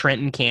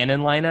Trenton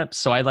Cannon lineups,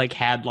 so I like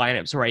had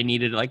lineups where I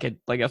needed like a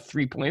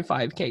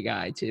 3.5K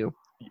guy too.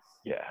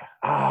 Yeah.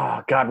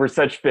 Oh, God, we're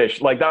such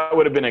fish. Like, that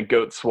would have been a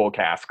Goat Swole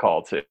cast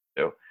call, too.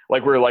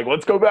 Like, we're like,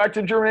 let's go back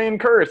to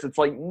Jermaine Kearse. It's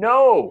like,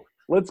 no,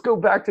 let's go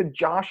back to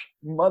Josh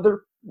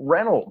Mother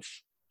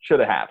Reynolds.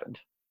 Should have happened.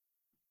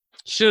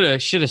 Should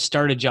have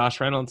started Josh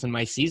Reynolds in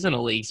my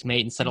seasonal leagues,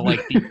 mate, instead of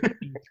like the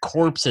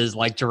corpses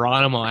like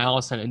Geronimo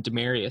Allison and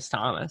Demaryius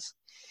Thomas.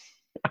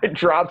 I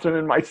dropped him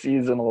in my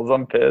seasonals.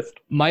 I'm pissed.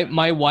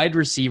 My wide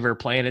receiver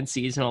plan in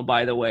seasonal,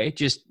 by the way,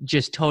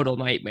 just total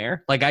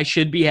nightmare. Like I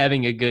should be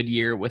having a good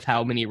year with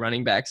how many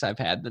running backs I've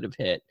had that have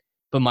hit,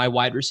 but my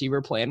wide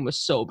receiver plan was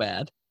so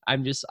bad.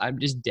 I'm just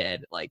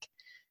dead. Like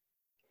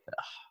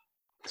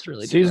it's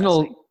really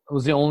seasonal depressing.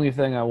 was the only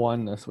thing I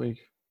won this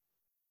week.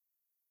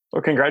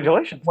 Well,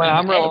 congratulations. When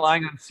I'm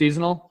relying on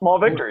seasonal, Small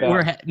victory.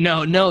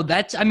 No,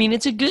 that's, I mean,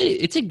 it's a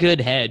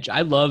good hedge. I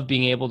love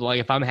being able to,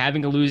 like, if I'm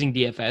having a losing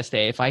DFS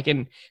day, if I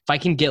can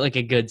get like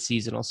a good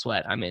seasonal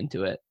sweat, I'm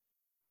into it.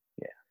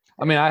 Yeah.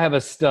 I mean, I have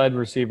a stud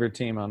receiver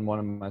team on one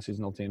of my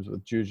seasonal teams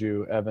with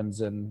Juju,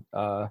 Evans, and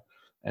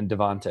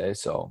Devontae.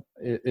 So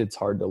it's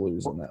hard to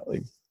lose in that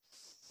league.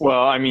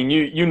 Well, I mean,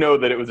 you know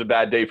that it was a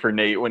bad day for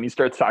Nate when he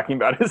starts talking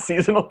about his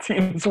seasonal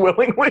teams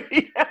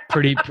willingly.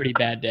 Pretty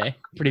bad day.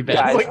 Pretty bad.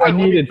 Guys, like, I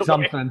needed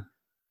something.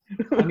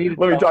 Let me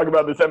talk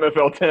about this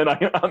MFL 10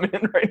 I'm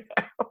in right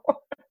now.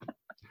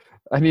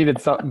 I needed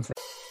something.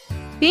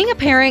 Being a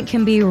parent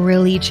can be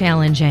really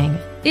challenging.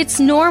 It's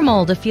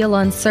normal to feel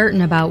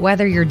uncertain about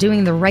whether you're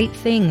doing the right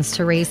things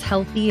to raise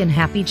healthy and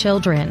happy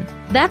children.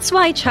 That's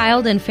why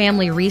Child and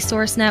Family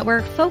Resource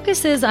Network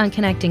focuses on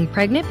connecting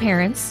pregnant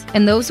parents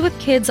and those with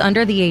kids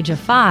under the age of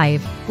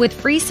 5 with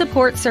free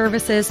support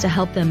services to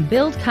help them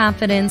build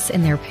confidence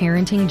in their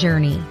parenting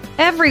journey.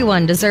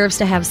 Everyone deserves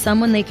to have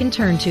someone they can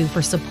turn to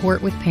for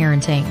support with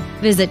parenting.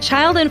 Visit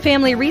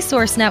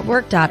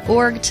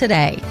childandfamilyresourcenetwork.org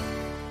today.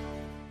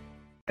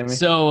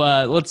 So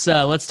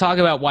let's talk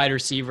about wide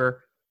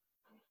receiver.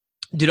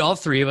 Did all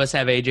three of us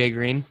have AJ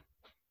Green?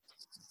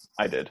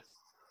 I did.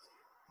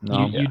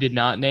 No, you did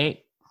not,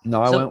 Nate?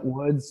 No, I went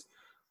Woods.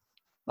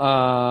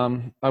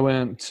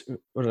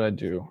 What did I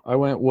do? I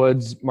went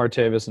Woods,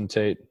 Martavis, and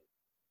Tate.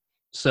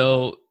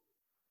 So,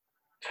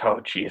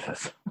 oh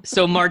Jesus!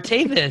 So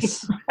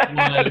Martavis,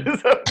 that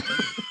is a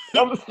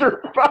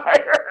dumpster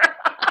fire.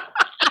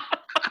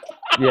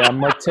 Yeah,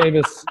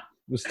 Martavis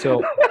was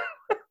tilt.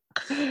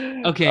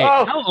 Okay,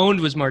 how owned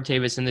was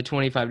Martavis in the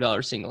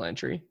 $25 single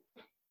entry?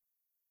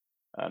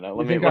 I don't know.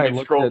 Let me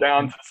scroll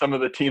down to some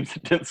of the teams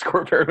that didn't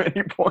score very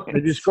many points.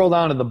 Did you scroll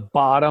down to the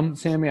bottom,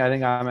 Sammy? I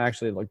think I'm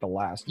actually like the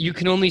last. You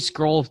can only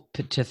scroll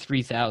to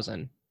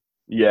 3,000.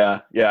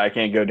 Yeah, I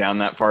can't go down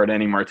that far to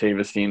any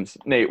Martavis teams.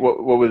 Nate,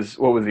 what was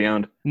he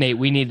owned? Nate,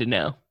 we need to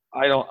know.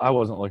 I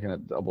wasn't looking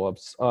at double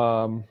ups.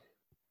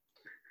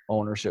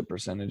 Ownership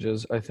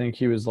percentages. I think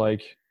he was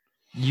like.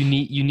 You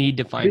need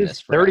to find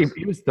this. He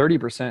was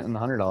 30% in the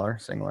 $100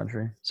 single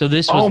entry. So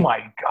this was. Oh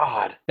my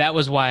God! That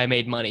was why I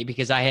made money,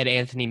 because I had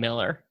Anthony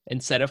Miller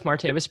instead of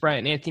Martavis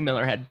Bryant. Anthony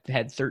Miller had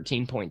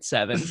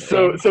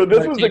 13.7. So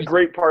this was a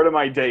great part of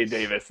my day,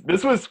 Davis.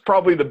 This was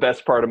probably the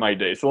best part of my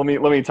day. So let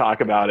me talk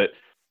about it.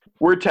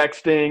 we're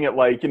texting at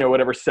like,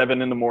 whatever,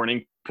 7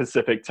 a.m.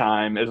 Pacific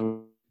time, as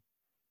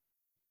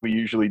we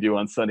usually do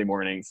on Sunday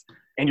mornings.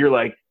 And you're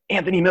like,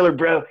 Anthony Miller,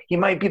 bro, he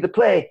might be the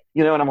play,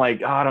 and I'm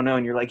like, oh, I don't know.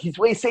 And you're like, he's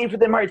way safer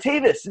than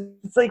Martavis.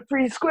 It's like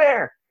pretty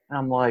square. And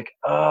I'm like,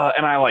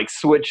 and I like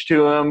switched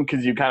to him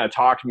because you kind of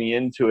talked me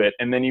into it.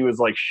 And then he was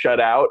like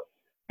shut out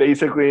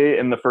basically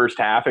in the first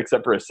half,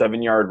 except for a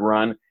 7-yard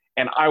run.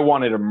 And I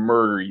wanted to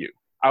murder you.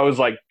 I was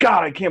like,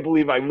 God, I can't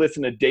believe I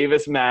listened to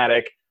Davis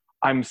Maddock.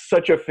 I'm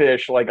such a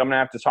fish. Like, I'm going to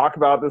have to talk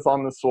about this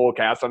on the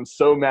Soulcast. I'm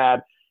so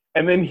mad.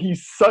 And then he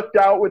sucked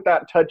out with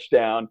that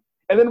touchdown.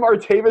 And then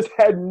Martavis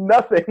had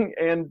nothing,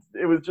 and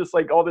it was just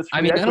like all this.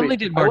 I mean, not only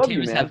did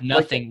Martavis have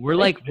nothing,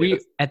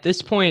 at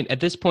this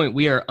point,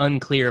 we are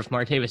unclear if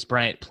Martavis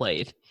Bryant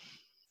played.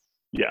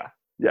 Yeah.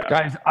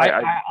 Guys,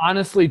 I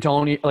honestly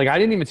don't like. I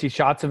didn't even see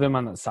shots of him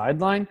on the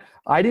sideline.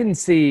 I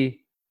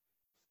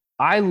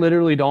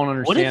literally don't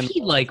understand.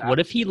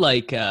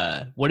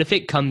 What if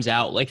it comes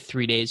out like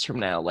 3 days from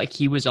now, like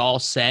he was all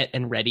set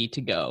and ready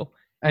to go?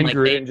 And like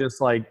Gruden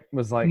just like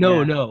was like,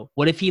 no.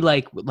 What if he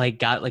like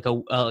got like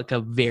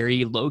a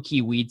very low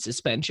key weed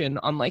suspension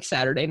on like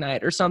Saturday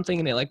night or something,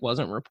 and it like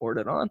wasn't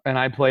reported on? And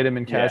I played him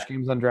in cash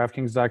games on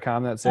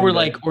DraftKings.com that same or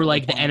day.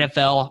 like the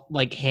NFL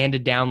like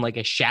handed down like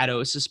a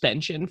shadow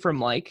suspension from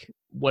like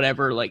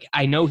whatever. Like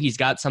I know he's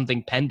got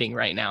something pending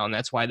right now, and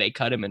that's why they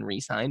cut him and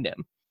re-signed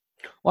him.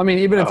 Well, I mean,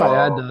 even if I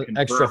had the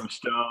extra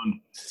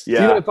stone,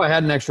 even if I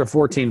had an extra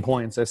 14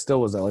 points, I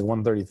still was at like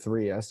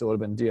 133. I still would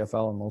have been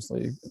DFL in most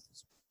leagues.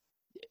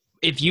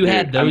 If you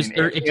had those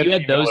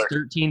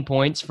 13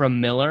 points from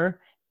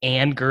Miller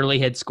and Gurley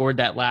had scored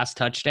that last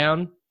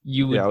touchdown,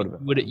 you would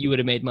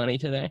have made money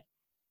today.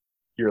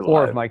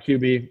 Or if my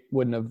QB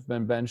wouldn't have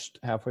been benched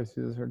halfway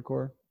through the third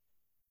quarter.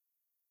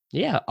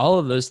 Yeah, all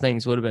of those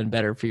things would have been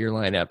better for your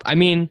lineup. I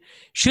mean,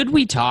 should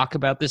we talk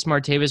about this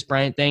Martavis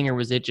Bryant thing, or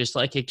was it just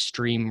like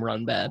extreme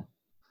run bad?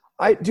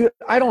 I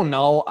don't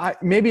know.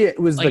 Maybe it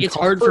was like it's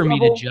hard for me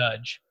to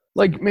judge.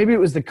 Like, maybe it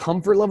was the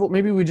comfort level.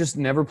 Maybe we just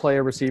never play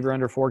a receiver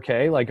under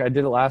 4K. Like, I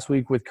did it last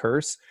week with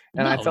Curse,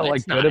 and I felt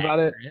like good about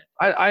it.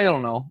 I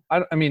don't know.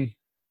 I mean,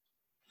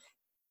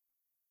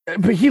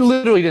 but he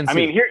literally didn't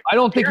see it. I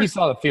don't think he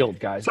saw the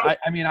field, guys.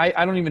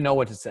 I don't even know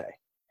what to say.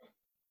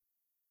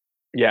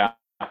 Yeah.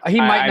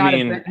 He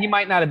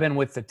might not have been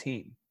with the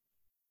team.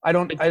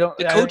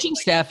 The coaching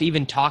staff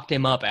even talked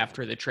him up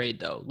after the trade,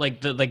 though.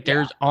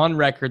 There's on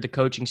record, the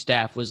coaching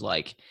staff was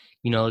like,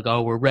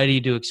 we're ready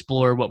to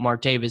explore what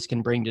Martavis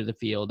can bring to the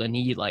field, and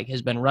he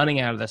has been running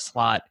out of the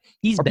slot.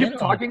 Are people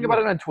talking about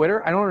it on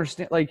Twitter? I don't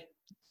understand.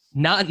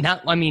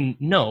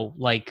 No,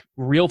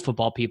 real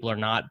football people are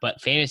not,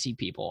 but fantasy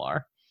people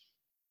are.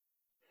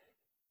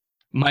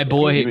 My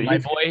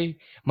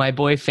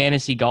boy,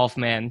 fantasy golf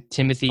man,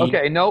 Timothy.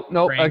 Okay, nope.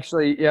 Frank.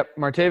 Actually, yep.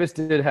 Martavis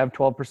did have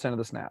 12% of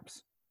the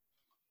snaps.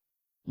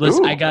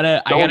 Listen, I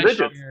gotta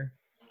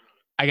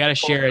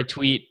share a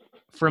tweet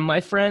from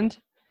my friend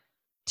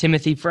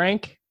Timothy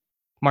Frank.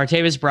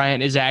 Martavis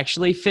Bryant is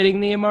actually fitting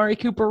the Amari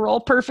Cooper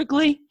role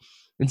perfectly.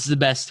 It's the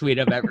best tweet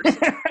I've ever seen.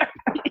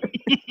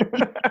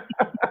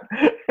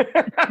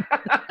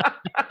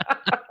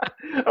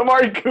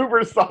 Amari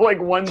Cooper saw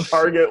one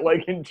target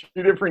in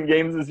 2 different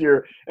games this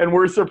year, and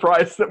we're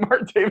surprised that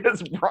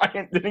Martavis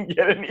Bryant didn't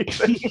get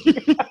anything.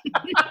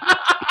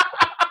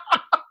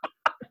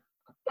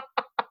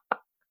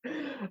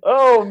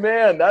 Oh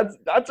man,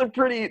 that's a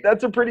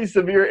pretty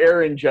severe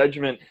error in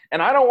judgment.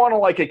 And I don't want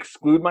to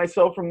exclude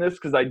myself from this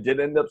because I did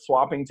end up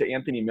swapping to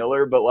Anthony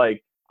Miller, but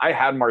I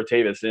had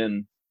Martavis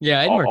in. Yeah,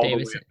 I had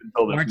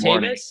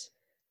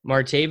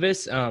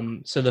Martavis.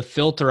 So the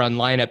filter on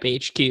Lineup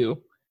HQ,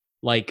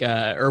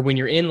 or when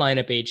you're in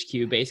Lineup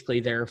HQ, basically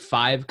there are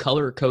 5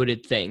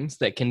 color-coded things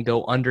that can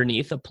go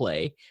underneath a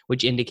play,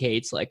 which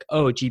indicates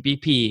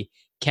GBP,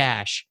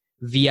 cash,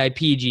 VIP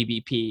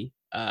GBP,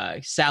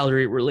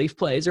 salary relief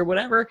plays or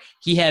whatever.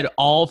 He had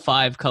all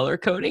 5 color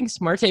codings.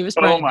 Martavis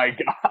Bryant. Oh my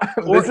god!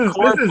 This is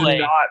not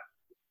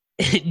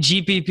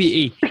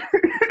GPP,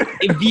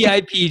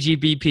 VIP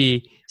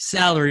GBP,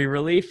 salary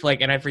relief.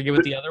 And I forget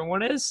what the other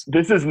one is.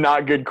 This is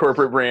not good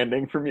corporate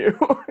branding from you.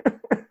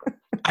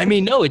 I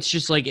mean, no, it's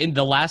just in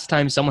the last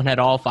time someone had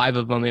all 5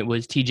 of them, it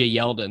was TJ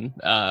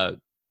Yeldon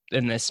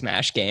in this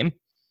Smash game.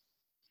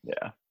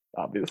 Yeah,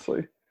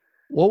 obviously.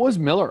 What was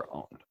Miller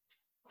owned?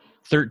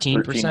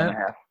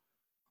 13%.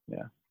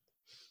 Yeah.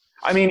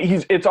 I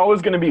mean, it's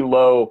always going to be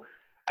low.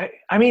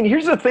 I mean,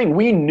 here's the thing.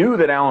 We knew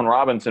that Allen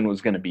Robinson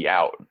was going to be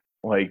out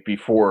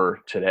before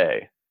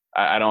today.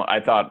 I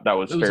thought that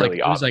was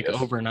fairly obvious. It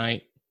was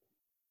overnight.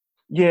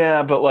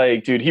 Yeah,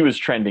 but dude, he was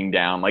trending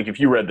down. If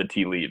you read the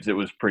tea leaves, it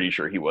was pretty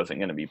sure he wasn't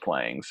going to be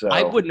playing. So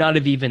I would not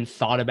have even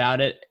thought about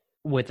it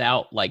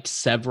without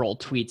several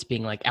tweets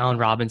being Allen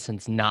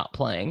Robinson's not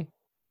playing.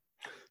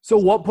 So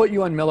what put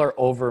you on Miller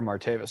over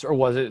Martavis, or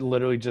was it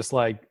literally just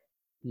luck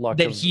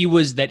that he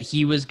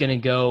was going to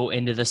go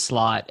into the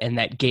slot and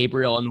that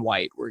Gabriel and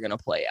White were going to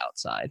play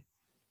outside?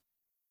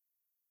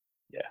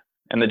 Yeah,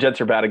 and the Jets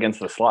are bad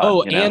against the slot.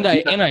 Oh, and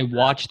I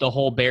watched the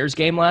whole Bears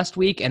game last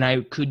week, and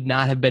I could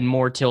not have been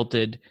more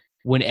tilted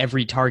when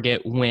every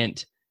target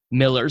went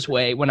Miller's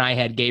way when I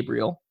had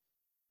Gabriel.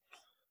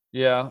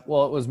 Yeah,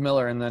 well, it was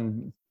Miller and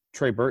then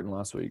Trey Burton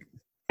last week.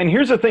 And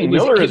here's the thing,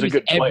 Miller is a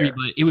good player.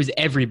 It was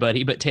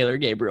everybody but Taylor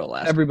Gabriel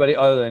last week. Everybody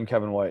other than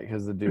Kevin White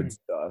because the dude's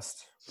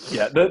dust.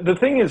 Yeah, the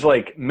thing is,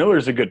 like,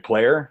 Miller's a good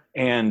player,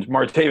 and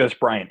Martavis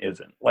Bryant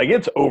isn't. Like,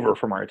 it's over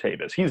for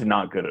Martavis. He's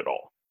not good at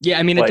all. Yeah,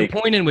 I mean, at the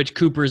point in which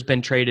Cooper's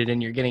been traded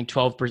and you're getting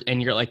 12%,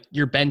 and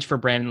you're bench for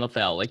Brandon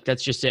LaFell, like,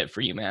 that's just it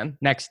for you, man.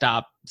 Next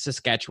stop,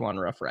 Saskatchewan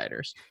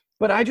Roughriders.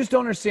 But I just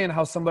don't understand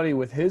how somebody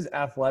with his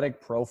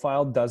athletic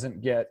profile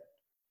doesn't get,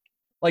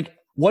 like,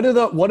 what do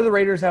the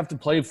Raiders have to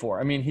play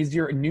for? I mean, he's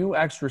your new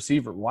X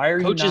receiver. Why are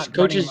you not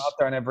running him out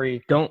there on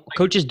every?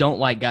 Coaches don't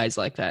like guys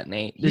like that,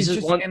 Nate. This is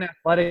just an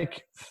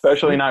athletic,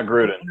 especially not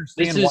Gruden. I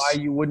understand why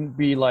you wouldn't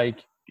be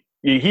like.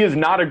 He is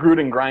not a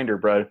Gruden grinder,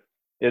 bro.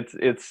 That's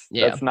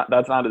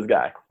not his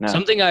guy. No.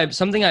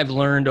 Something I've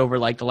learned over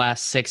like the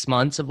last 6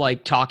 months of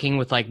like talking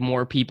with like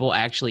more people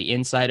actually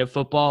inside of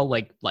football,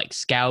 like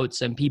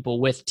scouts and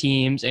people with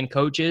teams and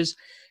coaches.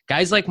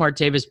 Guys like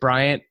Martavis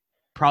Bryant,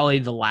 probably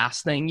the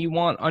last thing you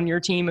want on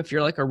your team if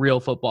you're like a real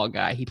football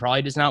guy. He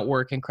probably does not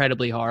work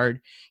incredibly hard.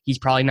 He's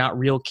probably not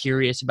real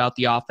curious about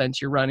the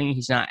offense you're running.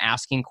 He's not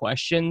asking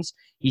questions.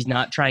 He's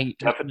not trying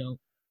to,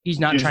 he's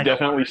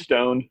definitely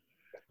stoned.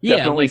 Yeah,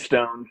 definitely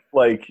stoned.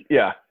 Like,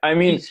 yeah. I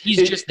mean,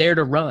 he's just there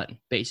to run,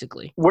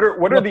 basically. What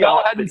are the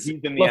odds that he's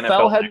in the NFL?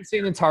 LaFell hadn't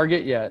seen the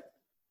target yet.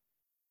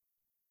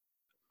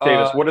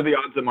 Davis, what are the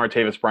odds that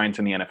Martavis Bryant's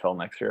in the NFL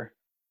next year?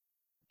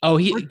 Oh,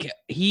 he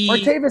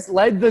Martavis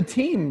led the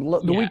team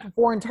the week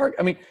before in target.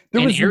 I mean,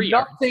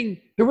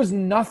 there was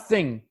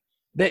nothing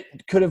that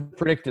could have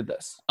predicted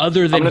this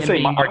other than him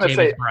being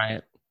Martavis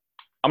Bryant.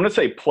 I'm going to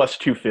say plus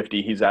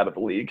 250. He's out of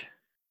the league.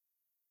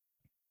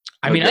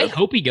 I mean, I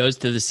hope he goes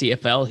to the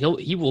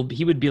CFL.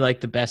 He would be like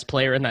the best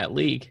player in that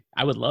league.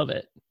 I would love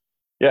it.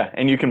 Yeah,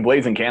 and you can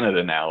blaze in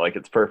Canada now. Like,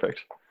 it's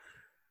perfect.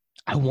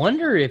 I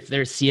wonder if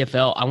there's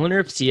CFL. I wonder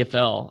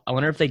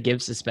if they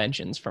give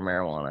suspensions for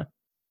marijuana.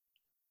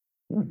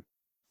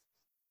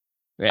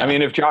 Yeah. I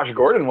mean, if Josh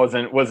Gordon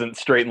wasn't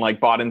straight and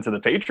like bought into the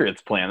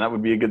Patriots plan, that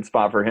would be a good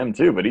spot for him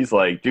too. But he's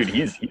like, dude,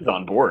 he's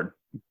on board.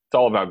 It's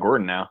all about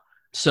Gordon now.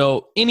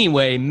 So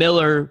anyway,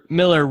 Miller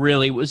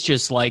really was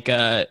just like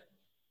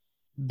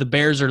the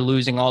Bears are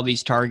losing all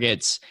these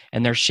targets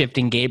and they're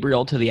shifting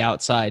Gabriel to the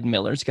outside.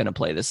 Miller's going to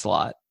play the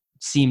slot.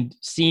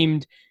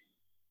 Seemed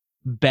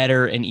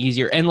better and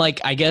easier. And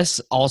like, I guess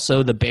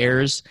also the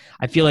Bears,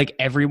 I feel like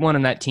everyone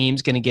on that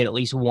team's going to get at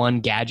least one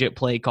gadget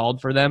play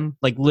called for them.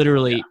 Like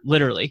literally.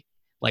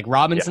 Like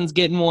Robinson's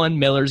getting one,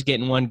 Miller's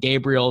getting one,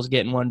 Gabriel's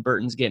getting one,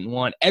 Burton's getting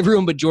one.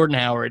 Everyone but Jordan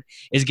Howard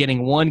is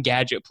getting one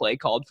gadget play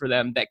called for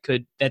them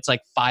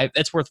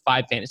that's worth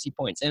 5 fantasy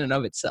points in and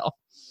of itself.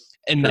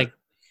 And like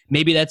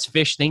maybe that's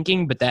fish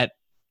thinking, but that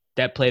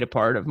played a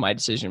part of my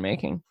decision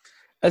making.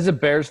 As a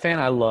Bears fan,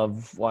 I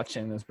love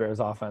watching this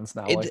Bears offense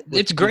now.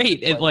 It's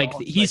great.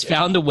 He's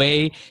found a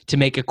way to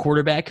make a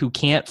quarterback who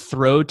can't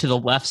throw to the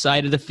left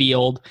side of the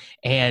field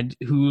and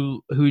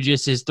who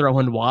just is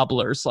throwing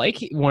wobblers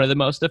like one of the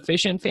most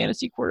efficient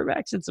fantasy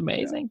quarterbacks. It's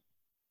amazing.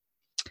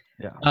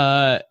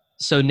 Yeah.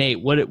 So Nate,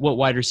 what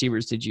wide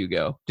receivers did you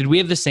go? Did we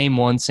have the same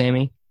one,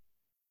 Sammy?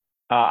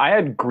 I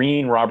had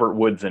Green, Robert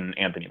Woods, and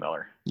Anthony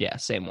Miller. Yeah,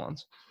 same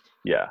ones.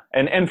 Yeah,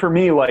 and for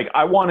me, like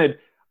I wanted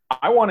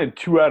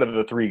 2 out of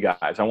the 3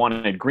 guys. I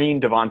wanted Green,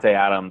 Devontae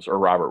Adams, or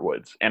Robert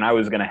Woods. And I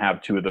was going to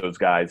have 2 of those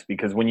guys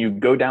because when you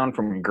go down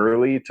from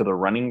Gurley to the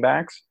running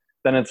backs,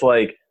 then it's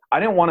like I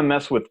didn't want to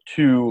mess with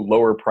 2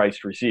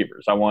 lower-priced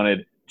receivers. I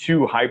wanted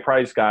 2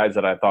 high-priced guys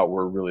that I thought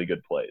were really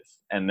good plays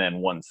and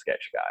then 1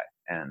 sketch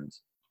guy. And,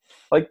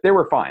 like, they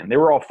were fine. They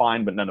were all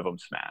fine, but none of them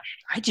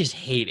smashed. I just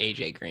hate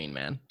A.J. Green,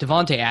 man.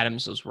 Devontae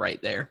Adams was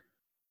right there.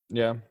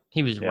 Yeah.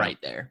 He was right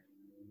there.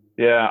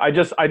 Yeah, I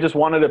just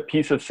wanted a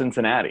piece of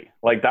Cincinnati.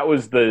 Like that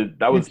was the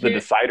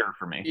decider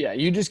for me. Yeah,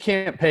 you just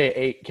can't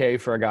pay $8K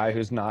for a guy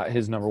who's not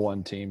his number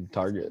 1 team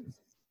target.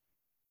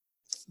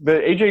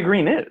 But AJ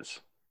Green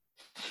is.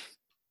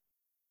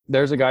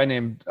 There's a guy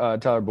named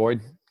Tyler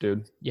Boyd,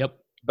 dude. Yep,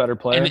 better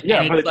player. Dude,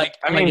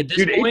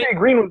 AJ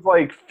Green was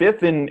like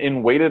 5th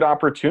in weighted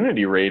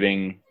opportunity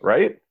rating,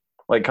 right?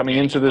 Like coming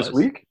into this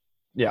week.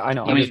 Yeah, I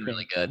know. He was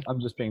really good.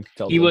 I'm just being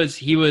told. He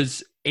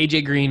was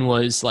AJ Green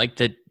was like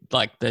the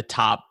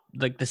top.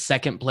 Like the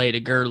second play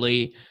to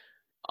Gurley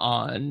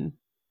on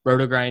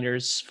Roto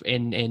Grinders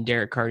in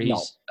Derek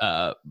Carty's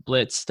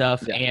blitz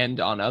stuff and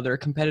on other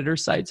competitor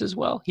sites as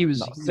well. He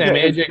was Sammy.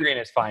 AJ Green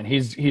is fine.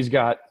 He's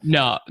got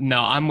no.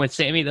 I'm with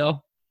Sammy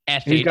though.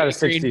 He's got a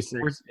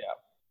 66. Yeah.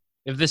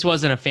 If this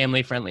wasn't a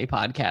family friendly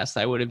podcast,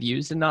 I would have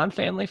used a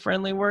non-family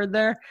friendly word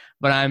there.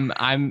 But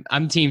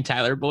I'm Team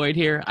Tyler Boyd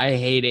here. I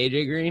hate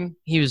AJ Green.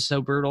 He was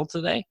so brutal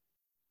today.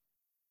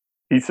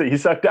 He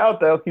sucked out,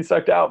 though. He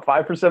sucked out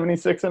 5 for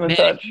 76 and a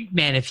touch.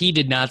 Man, if he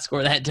did not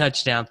score that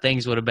touchdown,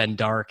 things would have been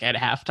dark at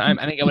halftime.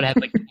 I think I would have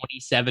had like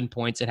 27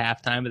 points at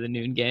halftime of the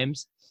noon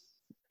games.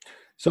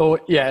 So,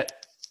 yeah,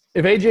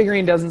 if AJ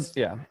Green doesn't –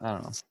 I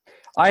don't know.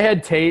 I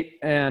had Tate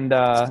and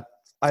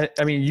I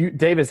mean,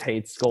 Davis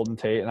hates Golden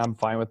Tate, and I'm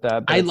fine with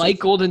that. I like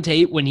Golden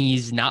Tate when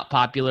he's not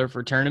popular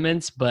for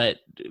tournaments, but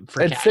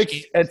for at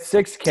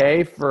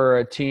 $6K for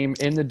a team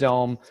in the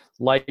dome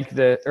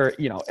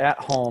at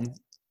home,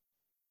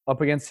 up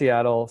against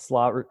Seattle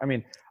slot. I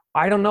mean,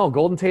 I don't know.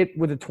 Golden Tate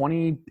with a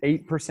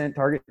 28%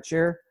 target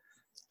share,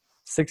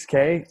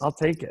 $6K, I'll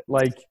take it.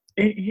 Like,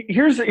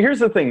 here's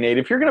the thing, Nate.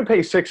 If you're going to pay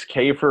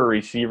 $6K for a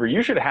receiver,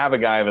 you should have a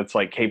guy that's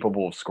like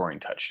capable of scoring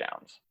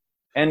touchdowns.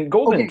 And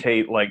Golden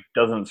Tate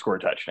doesn't score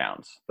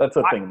touchdowns. That's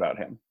the thing about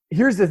him.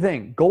 Here's the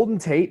thing. Golden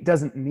Tate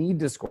doesn't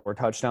need to score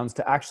touchdowns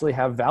to actually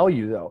have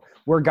value, though.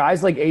 Where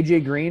guys like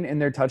A.J. Green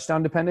and their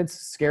touchdown dependence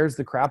scares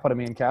the crap out of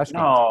me in cash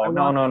games.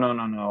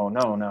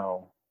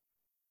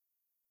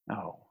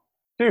 No.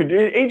 Dude,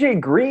 A.J.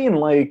 Green,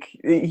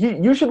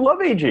 you should love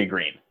A.J.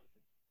 Green.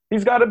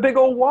 He's got a big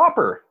old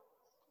whopper.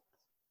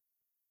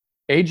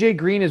 A.J.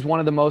 Green is one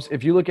of the most –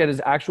 if you look at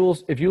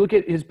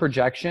his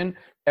projection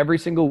 – every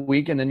single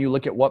week, and then you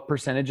look at what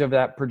percentage of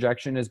that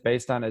projection is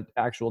based on an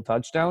actual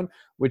touchdown,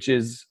 which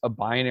is a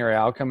binary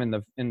outcome in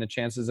the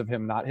chances of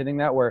him not hitting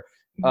that. Where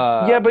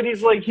but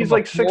he's like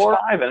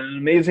 6'5" and an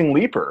amazing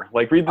leaper.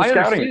 Like, read the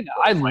scouting.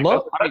 I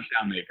love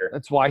touchdown maker.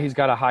 That's why he's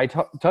got a high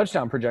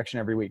touchdown projection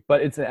every week.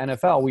 But it's the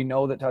NFL. We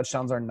know that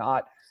touchdowns are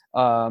not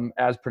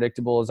as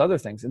predictable as other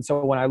things. And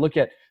so when I look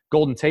at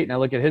Golden Tate and I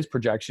look at his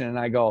projection and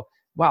I go,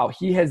 wow,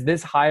 he has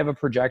this high of a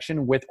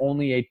projection with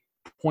only a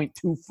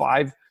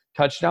 0.25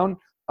 touchdown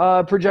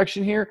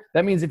projection here.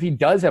 That means if he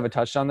does have a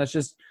touchdown, that's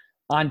just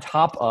on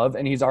top of,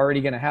 and he's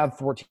already going to have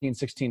 14,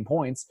 16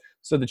 points.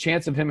 So the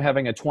chance of him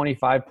having a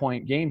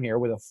 25-point game here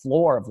with a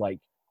floor of like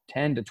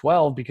 10 to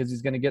 12 because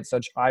he's going to get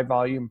such high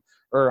volume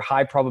or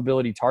high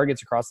probability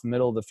targets across the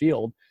middle of the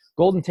field.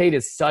 Golden Tate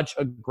is such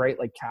a great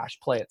like cash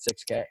play at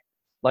 6K.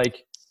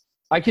 Like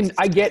I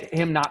get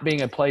him not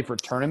being a play for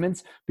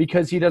tournaments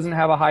because he doesn't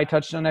have a high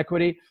touchdown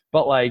equity,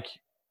 but like,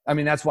 I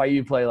mean, that's why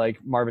you play like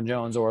Marvin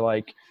Jones or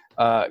like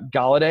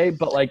Galladay,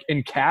 but like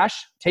in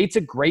cash, Tate's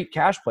a great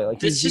cash play. Like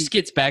this just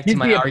gets back to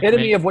my argument. He's the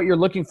epitome of what you're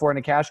looking for in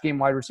a cash game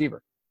wide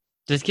receiver.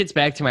 This gets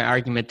back to my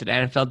argument that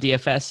NFL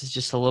DFS is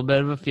just a little bit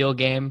of a field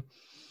game.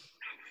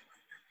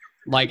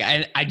 Like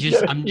I'm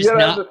just not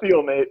the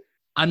feel, mate.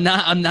 I'm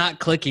not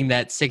clicking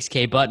that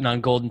 6K button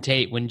on Golden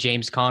Tate when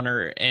James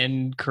Conner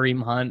and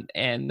Kareem Hunt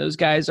and those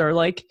guys are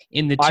like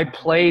in the. I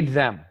played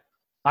them.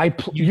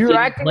 You're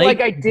acting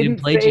like I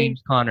didn't play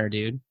James Conner,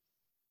 dude.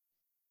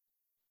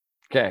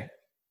 Okay.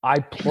 I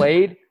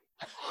played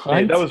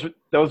Hunt. Hey,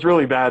 that was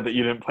really bad that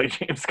you didn't play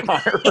James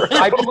Conner.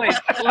 I played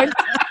Hunt,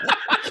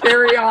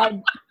 Carry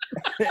On,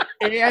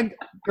 and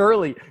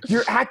Gurley.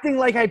 You're acting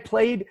like I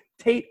played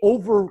Tate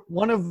over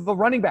one of the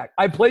running backs.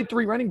 I played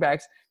 3 running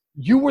backs.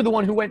 You were the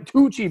one who went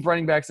 2 cheap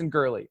running backs in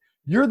Gurley.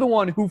 You're the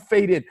one who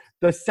faded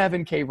the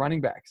 7K running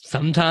backs.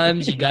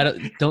 Sometimes you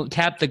don't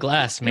tap the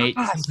glass, mate.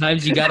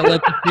 Sometimes you gotta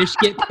let the fish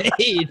get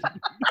paid.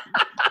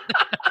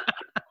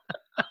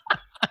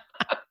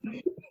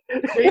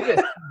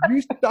 Davis,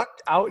 you stuck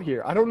out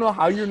here. I don't know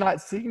how you're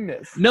not seeing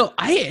this. No,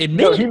 I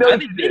admit it.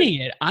 I'm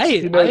admitting it. I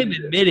am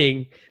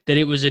admitting that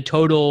it was a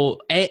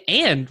total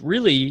and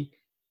really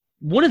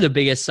one of the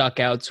biggest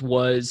suckouts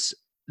was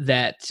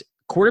that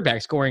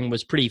quarterback scoring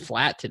was pretty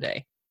flat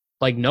today.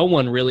 Like no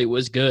one really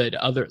was good.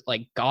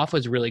 Goff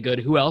was really good.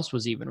 Who else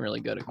was even really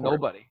good at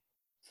quarterback? Nobody.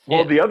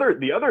 Well, the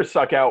other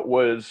suckout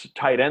was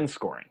tight end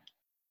scoring.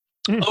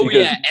 Oh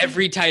yeah,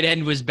 every tight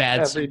end was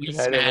bad. So we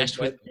smashed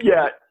with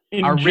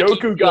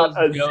Njoku got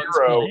a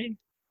 0.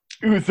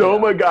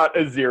 Uzoma got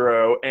a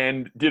 0.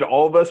 And did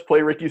all of us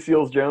play Ricky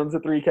Seals-Jones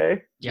at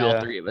 3K? Yeah,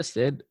 all 3 of us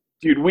did.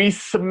 Dude, we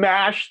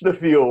smashed the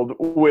field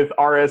with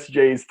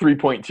RSJ's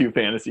 3.2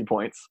 fantasy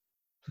points.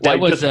 That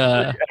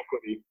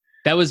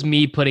was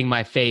me putting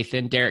my faith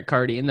in Derek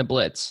Carty in the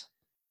blitz.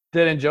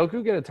 Did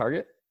Njoku get a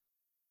target?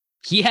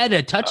 He had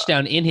a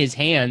touchdown in his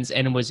hands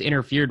and was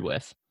interfered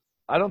with.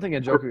 I don't think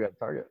Njoku got a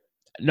target.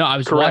 No, I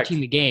was watching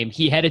the game.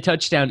 He had a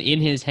touchdown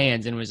in his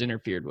hands and was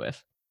interfered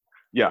with.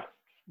 Yeah.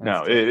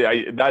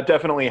 That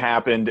definitely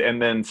happened. And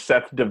then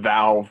Seth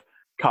DeValve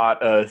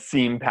caught a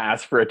seam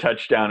pass for a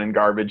touchdown in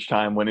garbage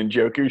time when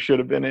Njoku should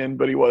have been in,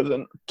 but he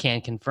wasn't.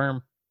 Can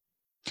confirm.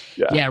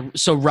 Yeah.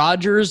 So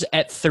Rodgers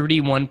at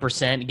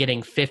 31%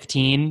 getting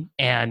 15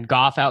 and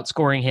Goff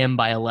outscoring him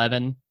by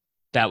 11.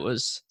 That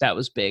was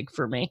big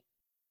for me.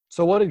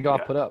 So what did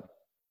Goff put up?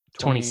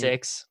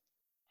 26.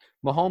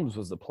 Mahomes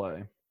was the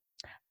play.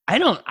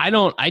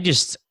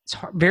 It's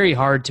very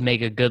hard to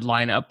make a good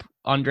lineup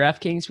on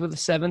DraftKings with a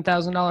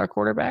 $7,000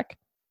 quarterback.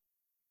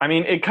 I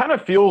mean, it kind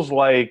of feels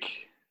like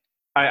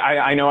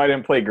I know I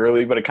didn't play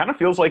Gurley, but it kind of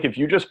feels like if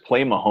you just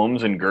play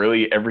Mahomes and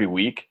Gurley every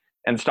week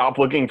and stop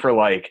looking for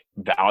like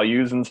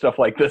values and stuff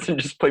like this and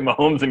just play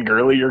Mahomes and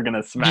Gurley, you're going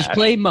to smash. Just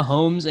play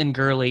Mahomes and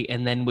Gurley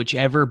and then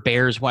whichever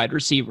Bears wide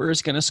receiver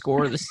is going to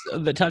score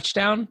the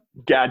touchdown.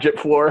 Gadget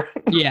floor.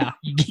 Yeah.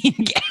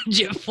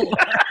 Gadget floor.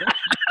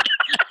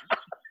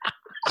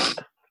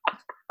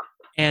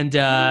 And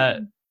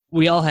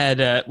we all had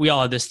the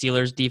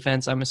Steelers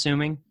defense, I'm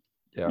assuming.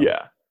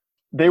 Yeah.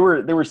 They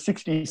were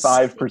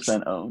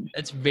 65% owned.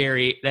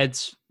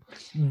 That's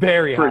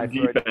Very For high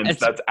defense,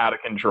 that's out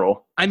of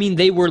control. I mean,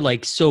 they were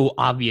like so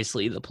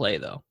obviously the play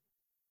though.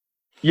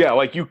 Yeah,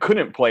 like you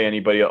couldn't play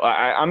anybody else.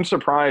 I'm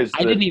surprised.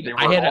 I didn't even.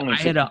 I had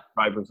 65%.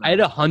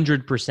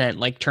 100%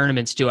 like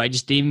tournaments too. I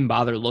just didn't even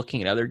bother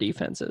looking at other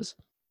defenses.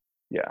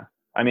 Yeah.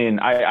 I mean,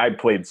 I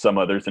played some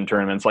others in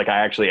tournaments. Like I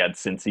actually had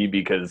Cincy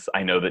because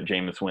I know that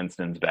Jameis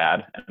Winston's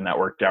bad, and that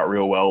worked out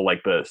real well.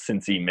 Like the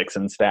Cincy mix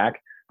and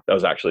stack, that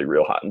was actually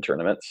real hot in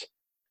tournaments.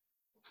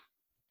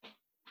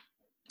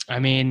 I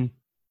mean,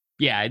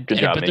 yeah, Good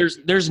job, but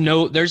Nate. there's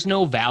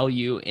no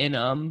value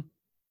in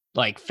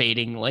like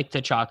fading like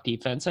the chalk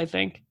defense. I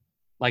think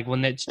like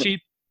when it's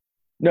cheap.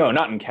 No,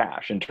 not in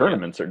cash. In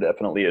tournaments, there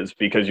definitely is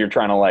because you're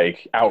trying to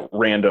like out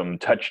random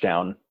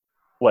touchdown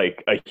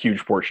like a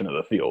huge portion of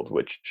the field,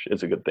 which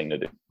is a good thing to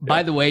do.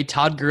 By the way,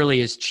 Todd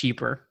Gurley is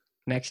cheaper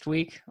next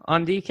week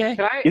on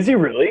DK. Is he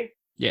really?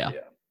 Yeah.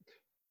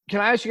 Can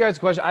I ask you guys a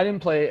question? I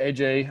didn't play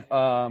AJ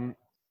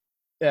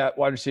at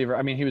wide receiver.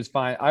 I mean, he was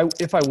fine.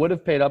 If I would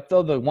have paid up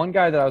though, the one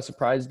guy that I was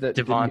surprised that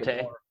didn't get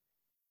Devontae more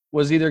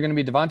was either going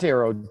to be Devontae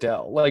or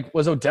Odell. Like,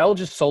 was Odell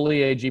just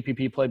solely a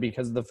GPP play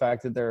because of the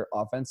fact that their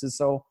offense is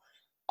so?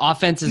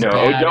 Offense is No,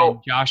 bad. Odell- and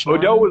Josh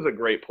Odell Allen- was a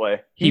great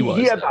play. He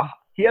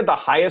had the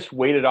highest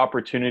weighted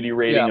opportunity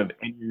rating Yeah. of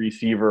any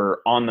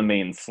receiver on the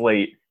main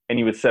slate, and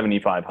he was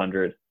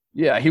 7,500.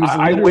 Yeah, he was.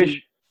 I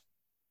wish.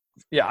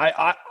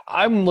 Yeah,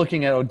 I'm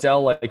looking at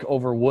Odell like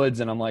over Woods,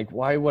 and I'm like,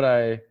 why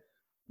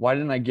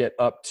didn't I get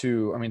up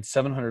to? I mean,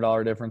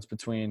 $700 difference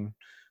between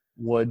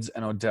Woods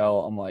and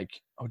Odell. I'm like,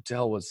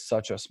 Odell was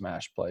such a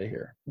smash play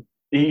here.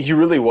 He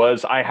really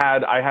was. I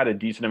had a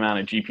decent amount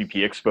of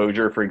GPP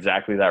exposure for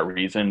exactly that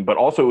reason, but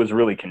also it was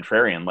really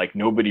contrarian. Like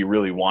nobody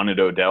really wanted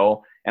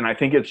Odell, and I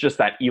think it's just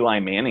that Eli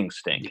Manning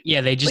stink.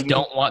 Yeah, they just Like,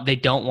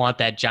 don't want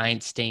that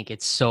giant stink.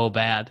 It's so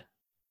bad.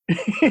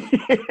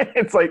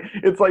 it's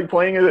like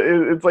playing a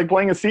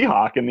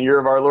Seahawk in the year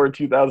of our Lord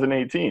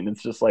 2018.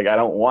 It's just like I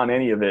don't want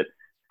any of it.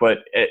 But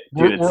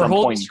We're at some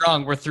holding point,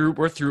 strong. We're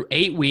through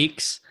 8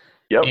 weeks.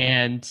 Yep.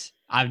 And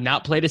I've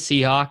not played a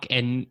Seahawk,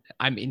 and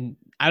I mean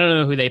I don't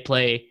know who they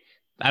play.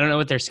 I don't know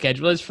what their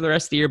schedule is for the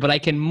rest of the year, but I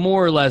can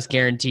more or less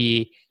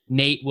guarantee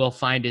Nate will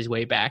find his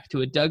way back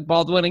to a Doug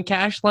Baldwin and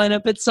cash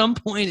lineup at some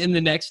point in the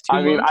next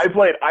 2 months.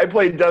 I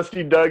played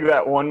Dusty Doug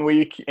that 1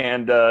 week,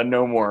 and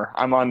no more.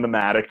 I'm on the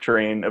Matic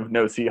train of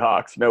no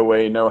Seahawks. No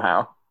way, no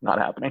how. Not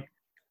happening.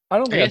 I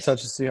don't think I've guess-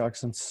 touched a Seahawks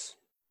since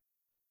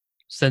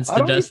since the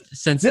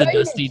Did I even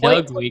Dusty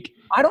play- Doug week.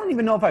 I don't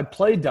even know if I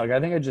played Doug. I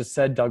think I just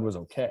said Doug was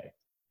okay.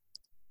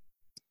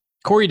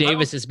 Corey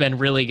Davis has been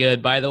really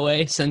good, by the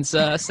way, since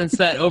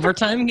that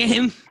overtime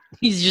game.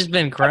 He's just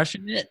been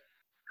crushing it.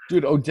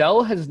 Dude,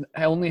 Odell has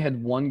only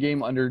had one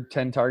game under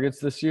 10 targets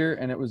this year,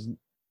 and it was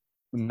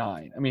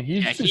 9. I mean,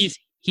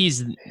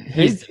 he's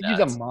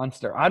a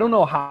monster. I don't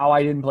know how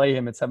I didn't play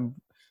him at 7.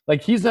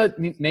 Like, he's a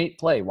Nate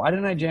play. Why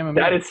didn't I jam him?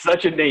 That is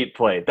such a Nate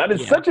play.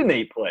 Such a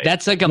Nate play.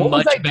 That's like a What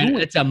was much I better. doing?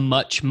 It's a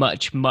much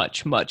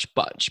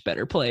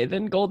better play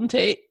than Golden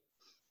Tate.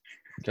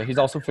 Okay, he's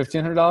also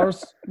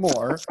 $1,500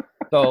 more.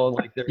 So,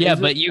 like, there Yeah, is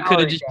a but you could have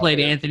salary just gap played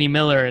here. Anthony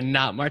Miller and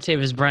not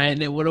Martavis Bryant,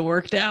 and it would have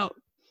worked out.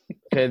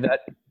 Okay,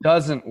 that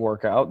doesn't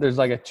work out. There's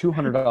like a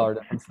 $200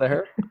 difference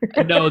there.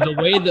 No, the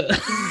way the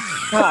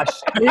Gosh,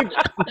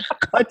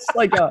 that's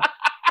like a.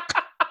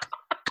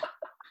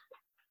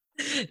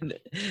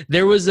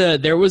 there was a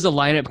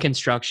lineup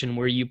construction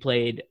where you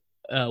played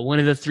one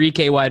of the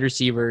 3K wide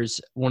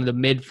receivers, one of the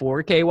mid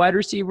 4K wide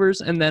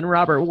receivers, and then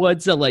Robert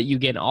Woods that let you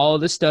get all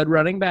the stud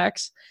running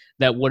backs.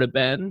 That would have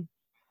been.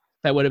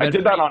 I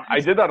did that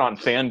on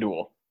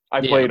FanDuel.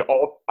 I played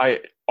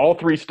all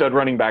 3 stud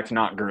running backs,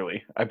 not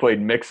Gurley. I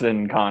played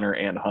Mixon, Connor,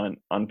 and Hunt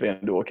on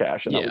FanDuel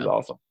Cash, and that was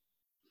awesome.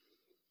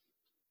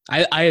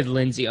 I had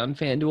Lindsey on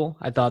FanDuel.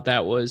 I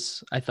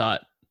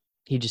thought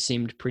he just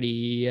seemed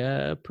pretty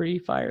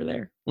fire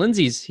there.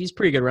 He's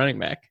pretty good running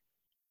back.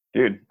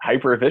 Dude,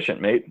 hyper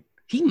efficient, mate.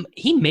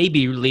 He may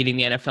be leading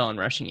the NFL in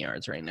rushing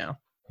yards right now.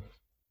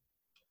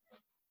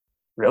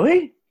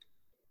 Really?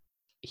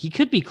 He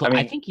could be close. I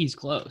mean- I think he's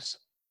close.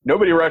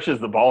 Nobody rushes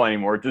the ball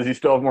anymore. Does he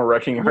still have more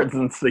rushing yards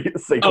than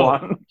Saquon?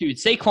 Oh, dude,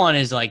 Saquon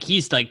is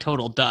he's like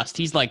total dust.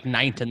 He's like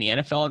 9th in the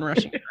NFL in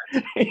rushing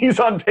yards. He's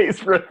on pace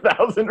for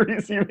 1,000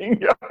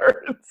 receiving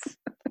yards.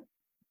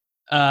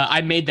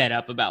 I made that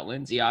up about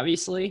Lindsey,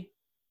 obviously.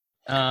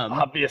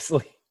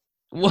 Obviously.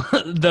 Well,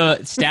 the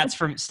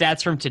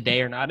stats from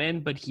today are not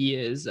in, but he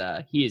is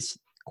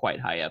quite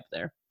high up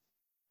there.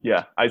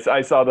 Yeah,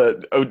 I saw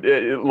that.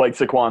 Like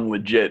Saquon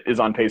legit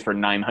is on pace for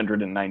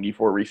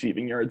 994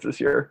 receiving yards this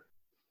year.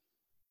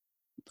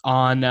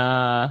 On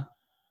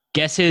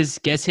guess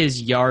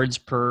his yards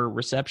per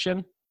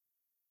reception.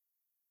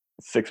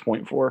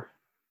 6.4.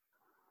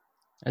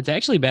 It's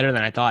actually better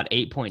than I thought.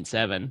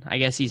 8.7. I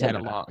guess he's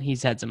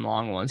had some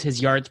long ones.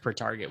 His yards per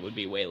target would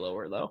be way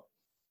lower though.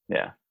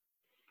 Yeah.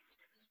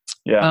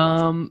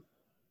 Yeah.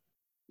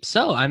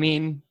 So I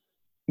mean,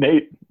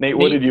 Nate,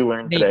 what did you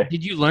learn today?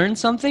 Did you learn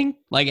something?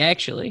 Like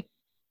actually?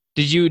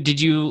 Did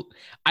you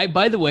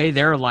by the way,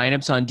 there are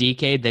lineups on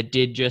DK that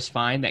did just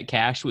fine that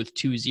cashed with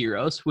 2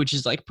 zeros, which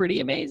is like pretty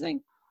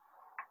amazing.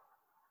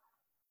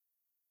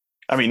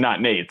 I mean,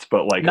 not Nate's,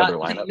 but like other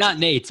lineups. Not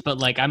Nate's, but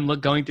like I'm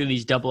going through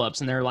these double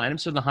ups and there are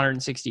lineups with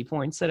 160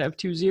 points that have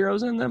 2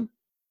 zeros in them.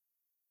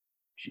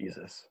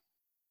 Jesus.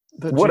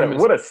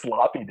 What a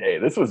sloppy day.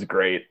 This was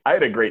great. I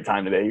had a great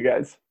time today, you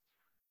guys.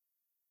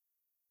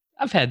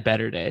 I've had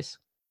better days.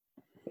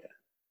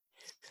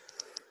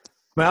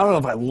 I don't know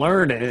if I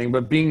learned anything,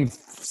 but being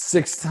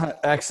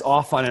 6x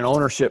off on an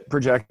ownership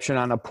projection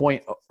on a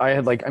point, I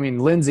had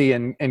Lindsay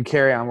and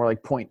Carry On were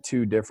like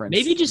 0.2 difference.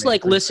 Maybe just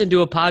like listen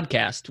to a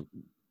podcast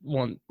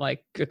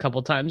a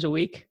couple times a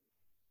week.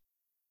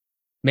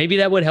 Maybe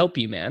that would help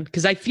you, man.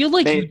 Because I feel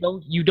like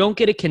you don't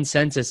get a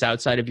consensus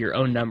outside of your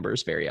own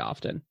numbers very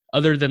often,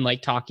 other than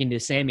like talking to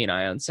Sammy and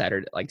I on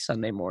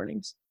Sunday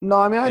mornings. No,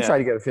 I mean, I try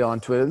to get a feel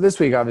on Twitter. This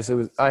week,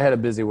 obviously, I had a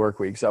busy work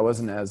week, so I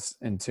wasn't as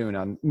in tune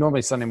on.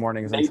 Normally, Sunday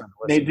mornings.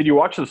 Nate, did you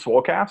watch the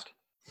Swolecast?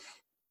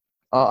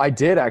 I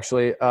did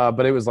actually,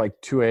 but it was like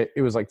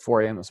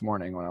 4 a.m. this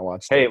morning when I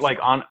watched it. Hey,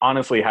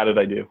 honestly, how did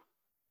I do?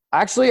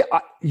 Actually,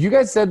 you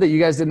guys said that you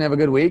guys didn't have a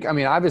good week. I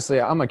mean, obviously,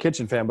 I'm a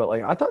Kitchen fan, but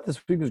I thought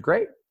this week was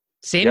great.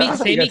 Sammy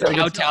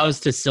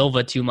kowtows to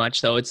Silva too much,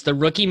 though. It's the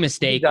rookie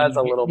mistake. He does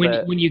a little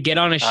bit. When you get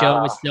on a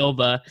show with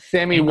Silva.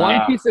 Sammy,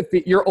 piece of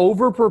you're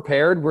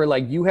over-prepared where,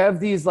 you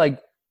have these,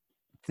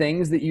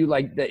 things that you,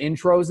 the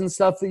intros and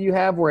stuff that you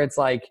have where it's,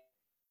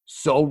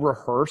 so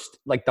rehearsed.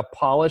 The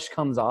polish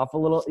comes off a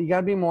little. You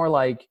got to be more,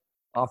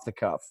 off the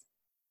cuff.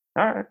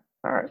 All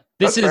right.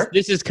 This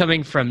is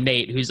coming from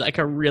Nate, who's,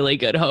 a really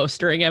good host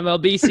during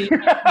MLB season.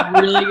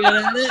 Really good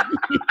at it.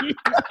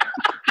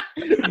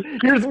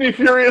 Here's me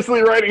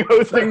furiously writing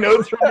hosting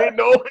notes from Nate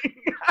Nolan.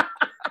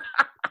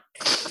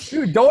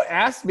 Dude, don't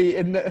ask me.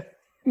 No.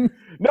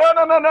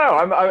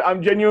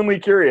 I'm genuinely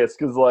curious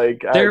because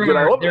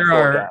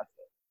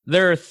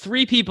there are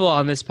 3 people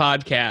on this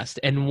podcast,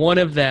 and one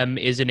of them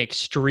is an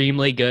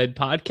extremely good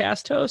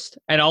podcast host,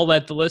 and I'll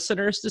let the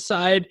listeners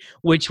decide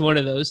which one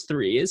of those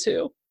 3 is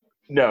who.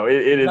 No,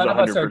 it is. None 100%.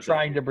 of us are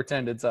trying to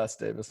pretend it's us,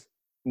 Davis.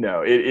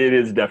 No, it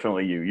is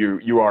definitely you.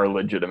 You are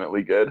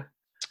legitimately good.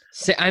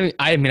 I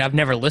mean, I've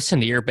never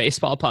listened to your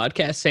baseball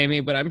podcast,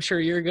 Sammy, but I'm sure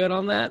you're good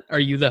on that. Are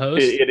you the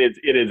host? It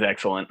is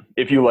excellent.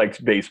 If you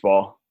liked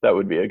baseball, that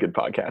would be a good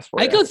podcast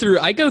for you.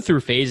 I go through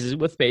phases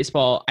with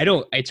baseball.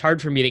 It's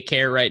hard for me to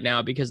care right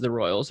now because the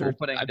Royals are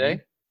opening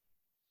day.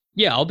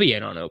 Yeah, I'll be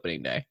in on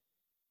opening day.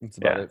 That's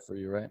about it for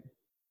you, right?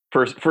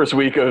 First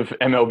week of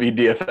MLB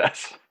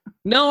DFS.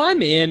 No,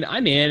 I'm in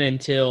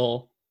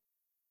until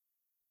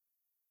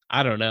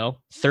I don't know,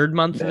 3rd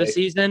month of the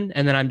season.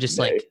 And then I'm just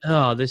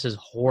oh, this is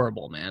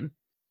horrible, man.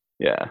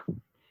 Yeah.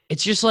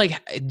 It's just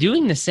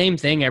doing the same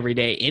thing every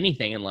day,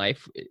 anything in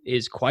life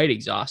is quite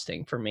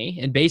exhausting for me.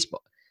 In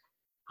baseball,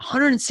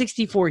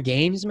 164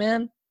 games,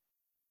 man.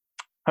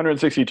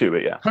 162, but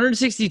yeah.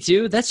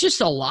 162. That's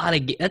just a lot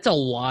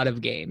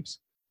of games.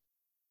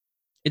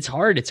 It's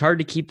hard. It's hard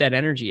to keep that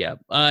energy up.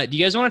 Do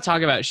you guys want to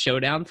talk about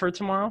Showdown for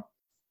tomorrow?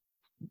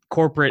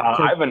 Corporate.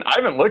 I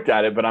haven't looked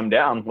at it, but I'm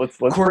down. Let's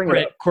bring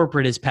it up.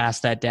 Corporate has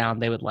passed that down.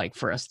 They would like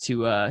for us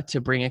to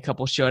bring a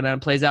couple Showdown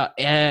plays out.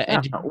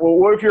 Well,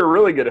 what if you're a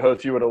really good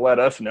host? You would have let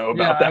us know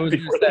about that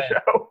before the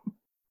show.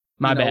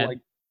 My bad.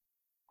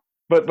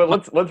 But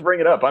let's bring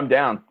it up. I'm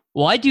down.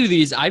 Well, I do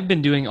these. I've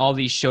been doing all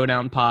these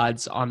Showdown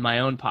pods on my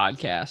own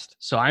podcast,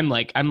 so I'm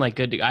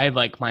good to. I have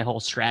my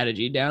whole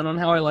strategy down on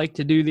how I like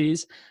to do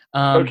these.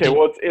 Okay,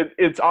 well,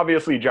 it's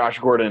obviously Josh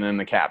Gordon and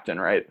the captain,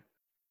 right?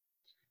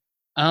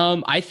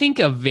 I think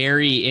a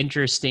very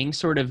interesting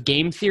sort of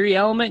game theory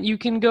element you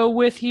can go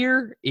with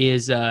here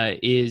is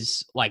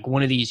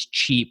one of these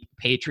cheap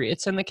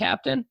Patriots and the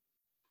captain.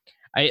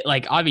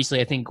 Obviously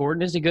I think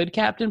Gordon is a good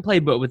captain play,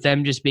 but with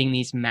them just being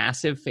these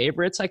massive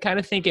favorites, I kind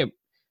of think it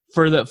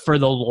for the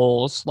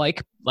lulz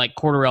like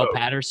Cordarrelle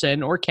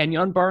Patterson or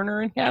Kenyon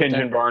Barner and captain.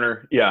 Kenyon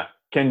Barner, yeah,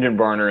 Kenyon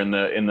Barner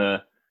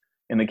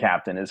in the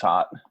captain is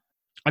hot.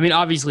 I mean,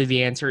 obviously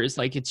the answer is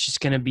it's just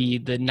going to be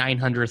the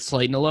 900th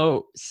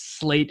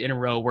slate in a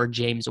row where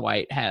James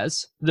White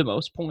has the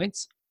most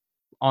points.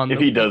 If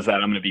he does that,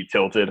 I'm going to be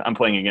tilted. I'm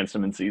playing against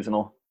him in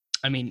seasonal.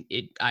 I mean,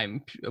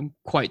 I'm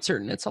quite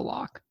certain it's a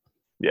lock.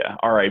 Yeah,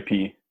 RIP,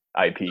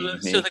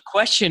 IP. So the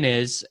question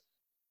is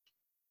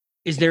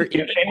there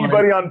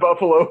anybody on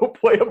Buffalo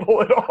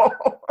playable at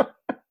all?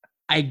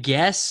 I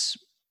guess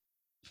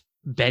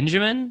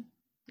Benjamin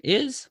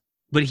is.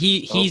 But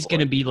he's going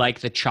to be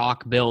like the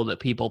chalk bill that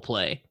people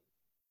play.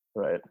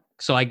 Right.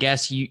 So I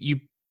guess you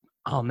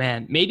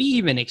maybe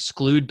even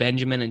exclude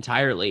Benjamin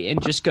entirely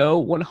and just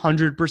go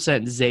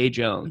 100% Zay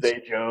Jones.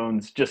 Zay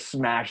Jones. Just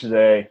smash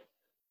Zay.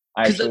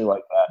 I actually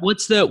like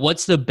that.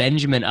 What's the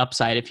Benjamin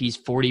upside if he's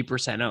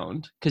 40%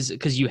 owned?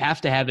 Because you have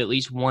to have at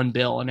least one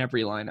bill in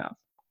every lineup.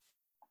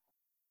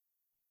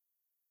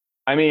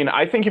 I mean,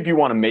 I think if you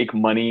want to make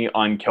money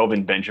on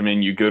Kelvin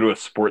Benjamin, you go to a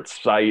sports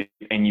site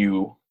and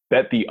you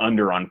bet the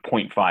under on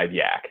 0.5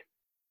 yak,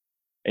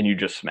 and you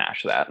just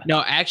smash that.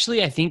 No,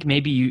 actually, I think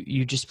maybe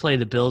you just play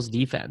the Bills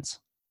defense.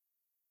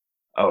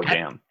 Oh,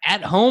 damn.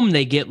 At home,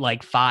 they get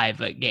like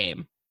 5 a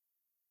game.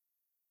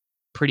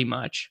 Pretty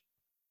much.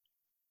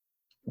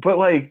 But,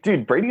 like,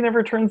 dude, Brady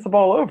never turns the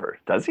ball over,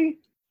 does he?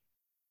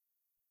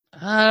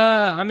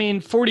 I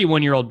mean,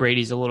 41-year-old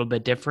Brady's a little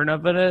bit different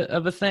of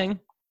a thing.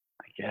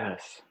 I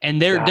guess.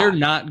 And they're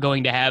not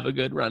going to have a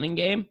good running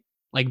game.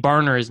 Like,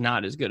 Barner is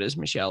not as good as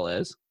Michelle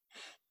is.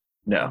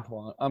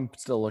 No. I'm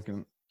still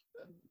looking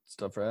at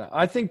stuff right now.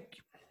 I think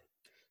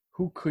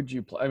who could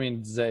you play? I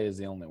mean, Zay is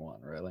the only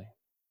one, really.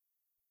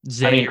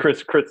 Zay, I mean,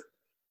 Chris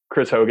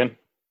Hogan.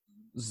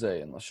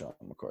 Zay and LaShawn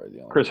McCoy are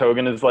the only. Chris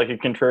Hogan is like a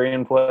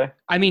contrarian play.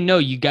 I mean, no,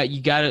 you got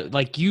to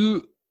like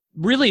you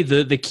really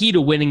the key to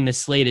winning the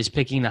slate is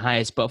picking the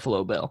highest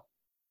Buffalo Bill.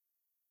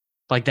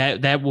 Like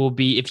that will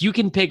be if you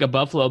can pick a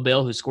Buffalo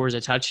Bill who scores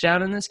a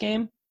touchdown in this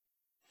game.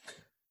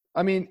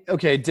 I mean,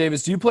 okay,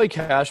 Davis, do you play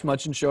cash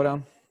much in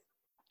Showdown?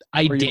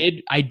 I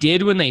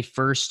did when they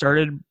first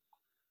started,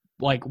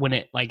 like when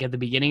it like at the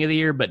beginning of the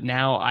year, but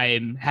now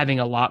I'm having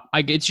a lot.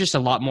 It's just a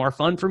lot more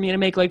fun for me to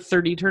make like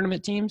 30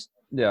 tournament teams.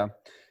 Yeah.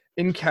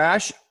 In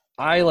cash,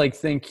 I like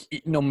think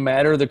no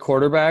matter the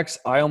quarterbacks,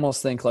 I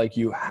almost think like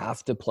you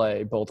have to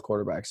play both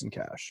quarterbacks in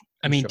cash.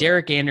 I mean,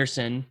 Derek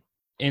Anderson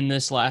in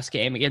this last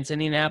game against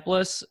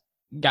Indianapolis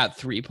got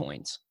 3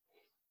 points.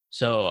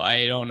 So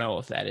I don't know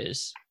if that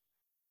is,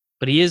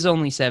 but he is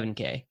only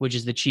 $7K, which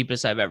is the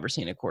cheapest I've ever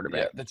seen a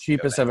quarterback. Yeah, the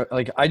cheapest ever.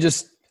 Like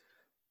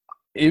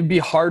it'd be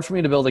hard for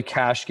me to build a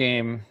cash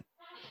game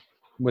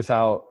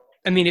without.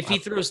 I mean, if he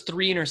throws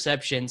 3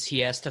 interceptions, he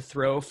has to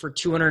throw for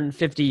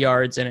 250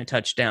 yards and a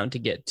touchdown to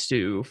get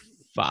to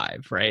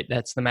 5, right?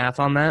 That's the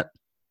math on that.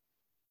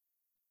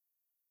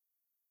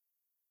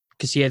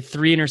 Because he had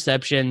 3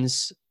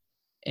 interceptions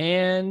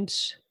and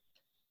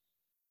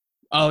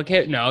I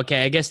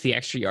guess the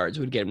extra yards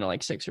would get him to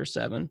like 6 or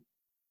 7.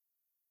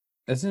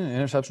 Isn't an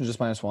interception just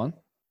 -1?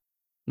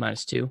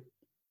 -2.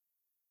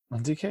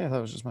 On DK, I thought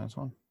it was just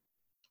 -1.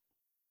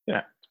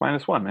 Yeah,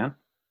 it's -1, man.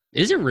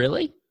 Is it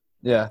really?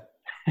 Yeah.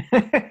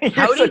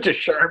 You're such a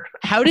sharp.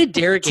 How did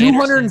Derek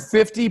Anderson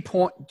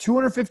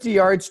 250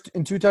 yards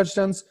and 2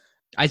 touchdowns?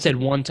 I said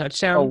 1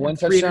 touchdown. Oh, 1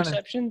 3 touchdown.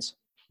 interceptions.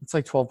 It's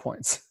like 12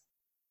 points.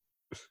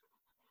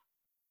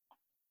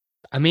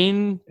 I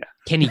mean,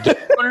 can he get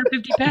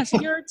 250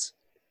 passing yards?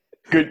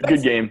 Good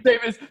game.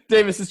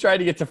 Davis is trying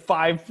to get to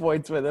 5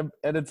 points with him,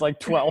 and it's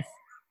like 12.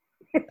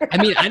 I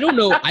mean, I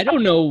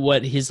don't know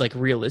what his like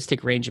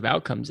realistic range of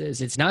outcomes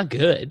is. It's not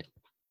good.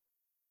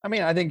 I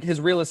mean, I think his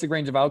realistic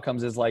range of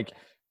outcomes is like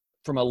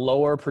from a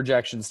lower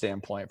projection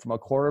standpoint, from a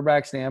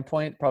quarterback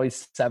standpoint, probably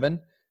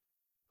 7.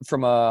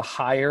 From a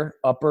higher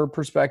upper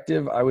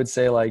perspective, I would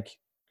say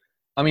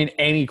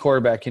any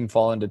quarterback can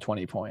fall into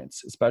 20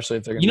 points, especially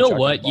if they're going to. You know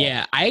what?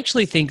 Yeah, I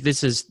actually think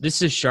this is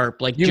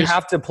sharp. Like you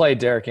have to play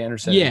Derek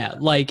Anderson. Yeah,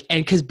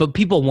 but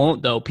people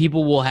won't though.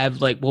 People will have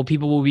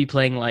people will be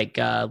playing like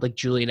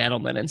Julian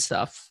Edelman and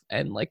stuff,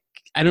 and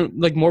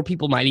more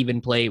people might even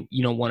play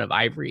one of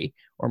Ivory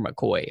or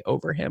McCoy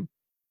over him.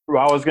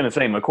 Well, I was going to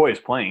say McCoy's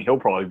playing. He'll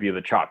probably be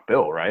the chalk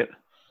bill, right?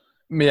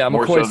 Yeah,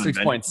 McCoy's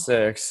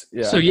 6.6.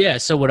 Yeah.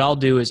 So what I'll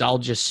do is I'll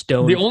just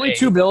stone. The only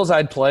 2 bills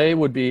I'd play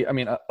would be,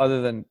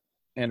 other than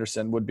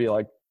Anderson, would be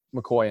like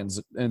McCoy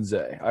and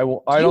Zay.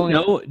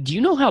 Do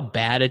you know how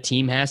bad a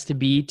team has to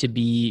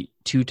be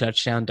 2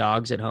 touchdown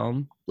dogs at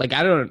home?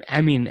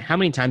 How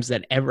many times does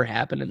that ever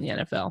happen in the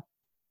NFL?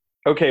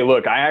 Okay,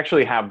 look, I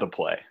actually have the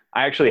play.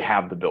 I actually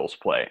have the Bills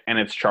play, and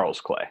it's Charles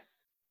Clay.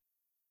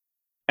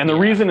 And the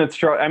reason it's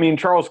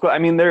Charles Clay,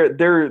 their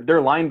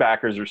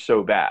linebackers are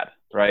so bad,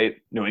 right?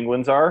 New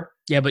England's are.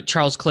 Yeah, but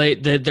Charles Clay,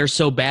 they're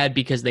so bad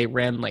because they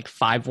ran like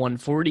 5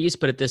 140s,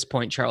 but at this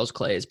point, Charles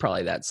Clay is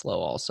probably that slow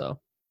also.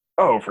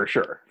 Oh, for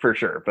sure.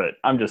 But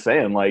I'm just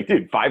saying,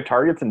 5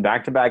 targets in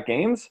back-to-back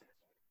games?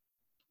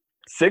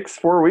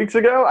 4 weeks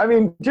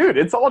ago? Dude,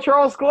 it's all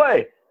Charles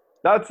Clay.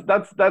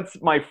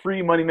 That's my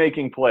free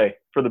money-making play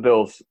for the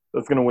Bills.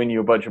 That's going to win you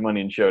a bunch of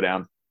money in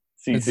Showdown.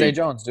 CC. It's Zay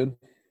Jones, dude.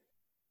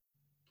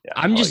 Yeah,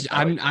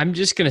 I'm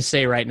just gonna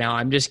say right now,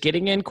 I'm just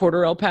getting in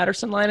Cordarrelle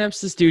Patterson lineups.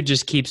 This dude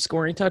just keeps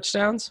scoring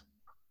touchdowns.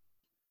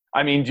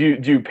 Do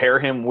you pair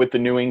him with the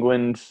New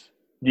England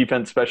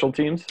defense special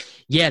teams?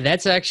 Yeah,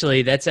 that's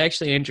actually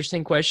an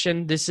interesting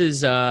question. This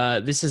is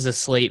a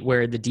slate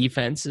where the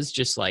defense is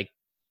just like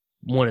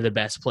one of the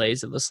best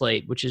plays of the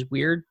slate, which is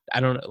weird. I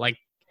don't know,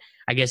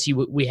 I guess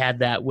we had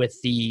that with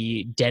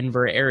the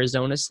Denver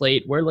Arizona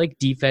slate where a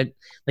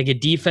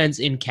defense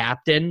in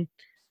captain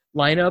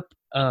lineup.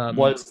 It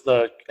was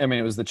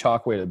the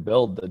chalk way to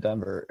build the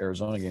Denver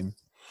Arizona game.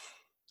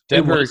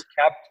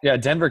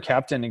 Denver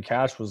captain in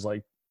cash was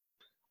I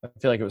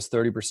feel like it was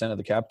 30% of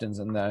the captains,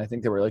 and then I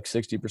think they were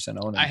 60%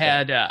 owned. I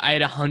had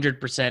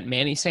 100%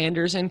 Manny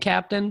Sanders in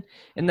captain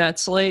in that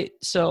slate,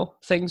 so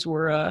things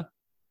were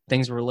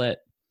lit.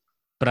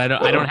 But I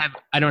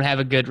don't have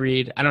a good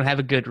read. I don't have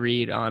a good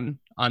read on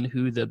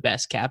who the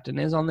best captain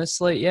is on this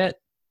slate yet.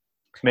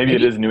 Maybe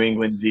it is New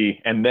England D,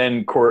 and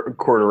then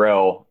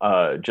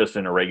Cordarrelle just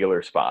in a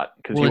regular spot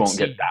because he won't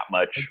get that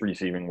much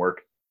receiving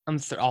work.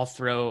 I'll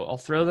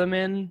throw them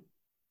in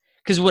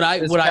because what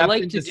I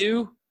like to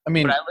do I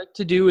mean, what I like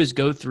to do is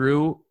go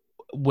through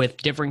with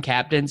different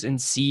captains and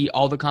see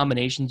all the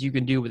combinations you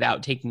can do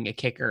without taking a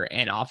kicker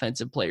and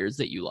offensive players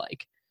that you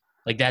like.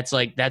 That's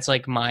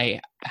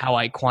how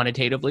I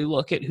quantitatively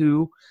look at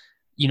who,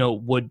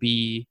 would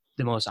be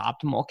the most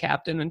optimal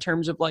captain in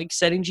terms of like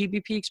setting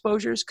GPP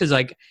exposures. Cause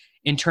like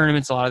in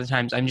tournaments, a lot of the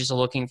times I'm just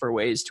looking for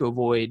ways to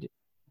avoid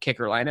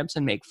kicker lineups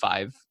and make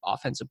 5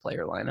 offensive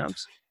player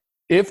lineups.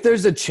 If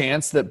there's a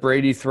chance that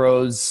Brady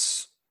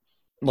throws,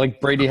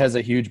 like Brady has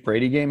a huge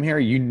Brady game here,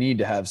 you need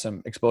to have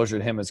some exposure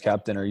to him as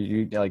captain, or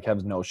you like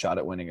have no shot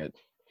at winning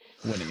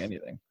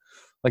anything.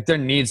 Like there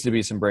needs to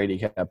be some Brady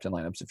captain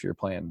lineups if you're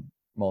playing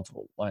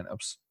multiple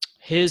lineups.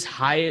 He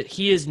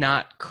is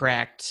not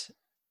cracked.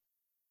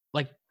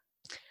 Like,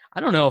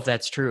 I don't know if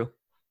that's true.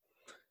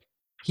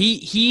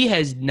 He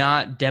has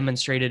not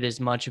demonstrated as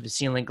much of a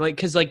ceiling, like,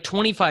 because like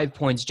 25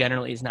 points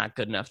generally is not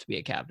good enough to be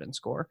a captain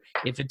score.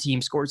 If a team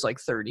scores like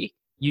 30,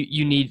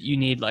 you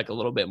need like a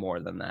little bit more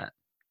than that.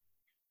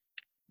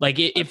 Like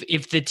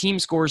if the team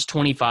scores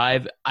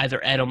 25,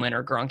 either Edelman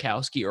or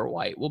Gronkowski or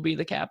White will be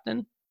the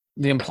captain.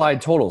 The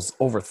implied total's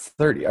over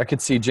 30. I could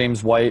see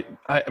James White.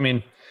 I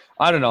mean,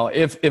 I don't know.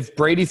 If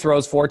Brady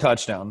throws 4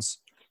 touchdowns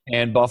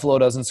and Buffalo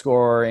doesn't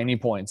score any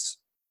points,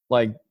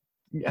 like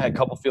had a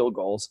couple field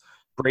goals,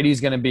 Brady's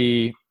going to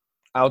be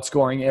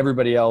outscoring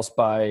everybody else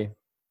by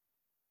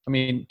 – I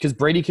mean, because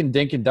Brady can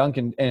dink and dunk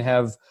and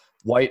have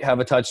White have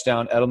a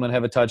touchdown, Edelman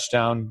have a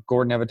touchdown,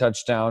 Gordon have a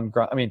touchdown.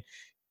 I mean –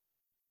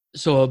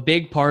 so a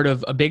big part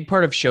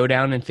of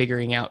Showdown and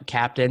figuring out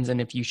captains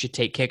and if you should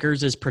take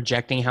kickers is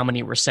projecting how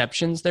many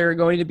receptions there are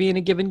going to be in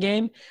a given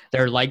game.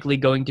 There are likely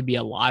going to be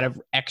a lot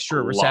of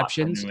extra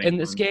receptions in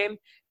this game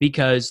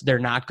because they're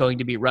not going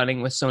to be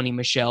running with Sony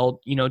Michel,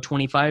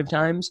 25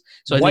 times.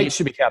 So White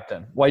should be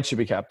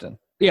captain.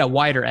 Yeah,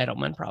 White or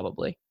Edelman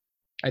probably,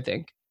 I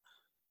think.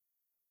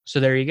 So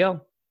there you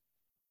go.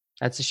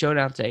 That's the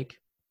Showdown take.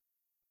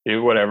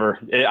 Dude, whatever.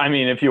 I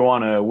mean, if you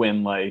want to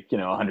win like,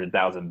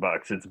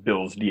 $100,000, it's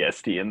Bills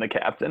DST and the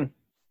captain.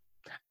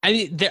 I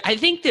mean, I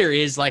think there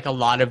is like a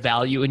lot of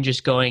value in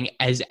just going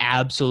as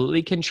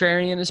absolutely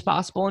contrarian as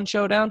possible in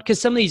Showdown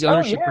because some of these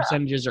ownership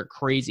percentages are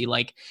crazy.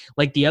 Like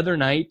the other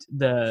night,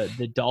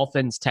 the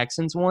Dolphins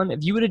Texans one.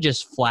 If you would have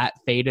just flat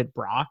faded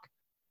Brock,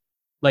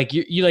 like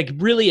you like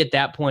really at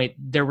that point,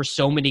 there were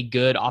so many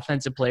good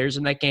offensive players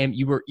in that game.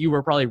 You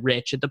were probably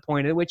rich at the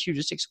point at which you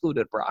just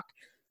excluded Brock.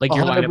 Like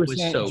your lineup was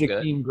so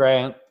Jakeem good.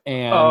 Grant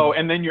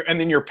and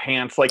then your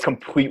pants like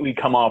completely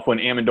come off when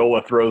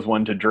Amendola throws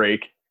one to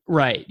Drake.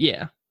 Right.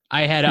 Yeah.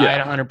 I had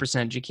 100%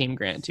 Jakeem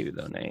Grant too,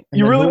 though, Nate.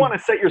 You really want to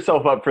set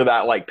yourself up for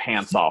that like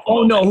pants off.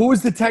 Oh no, who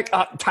was the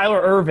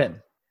Tyler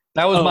Irvin?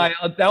 That was my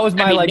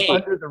Nate,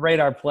 under the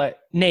radar play.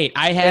 Nate,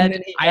 I had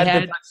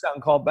the touchdown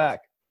called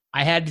back.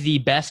 I had the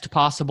best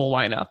possible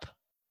lineup.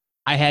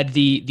 I had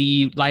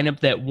the lineup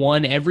that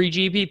won every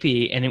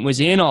GPP, and it was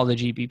in all the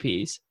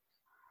GPPs.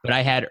 But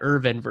I had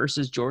Irvin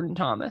versus Jordan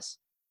Thomas.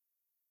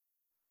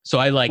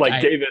 So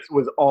Davis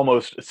was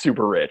almost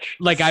super rich.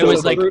 I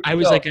was like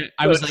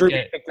Drew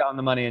picked down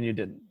the money and you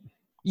didn't.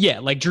 Yeah,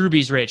 like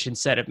Drewby's rich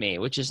instead of me,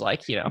 which is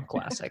like,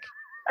 classic.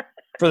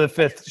 For the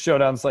 5th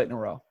Showdown slate in a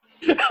row.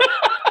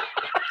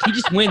 He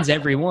just wins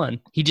every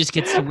one. He just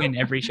gets to win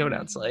every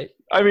Showdown slate.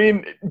 I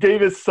mean,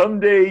 Davis,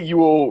 someday you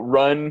will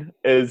run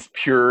as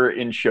pure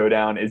in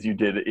Showdown as you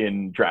did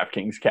in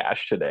DraftKings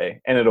Cash today,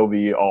 and it'll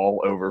be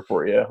all over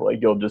for you. Like,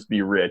 you'll just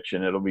be rich,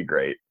 and it'll be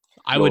great.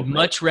 I would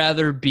much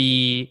rather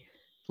be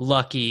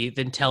lucky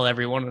than tell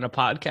everyone on a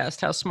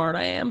podcast how smart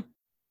I am.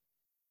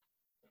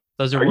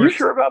 Those are words. You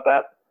sure about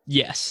that?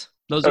 Yes.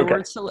 Those are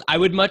words. I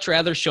would much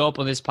rather show up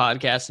on this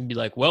podcast and be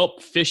like, well,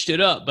 fished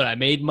it up, but I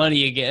made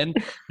money again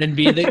than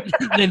be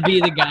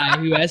the guy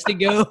who has to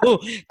go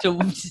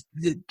to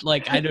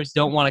like, I just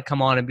don't want to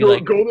come on and be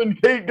like, Golden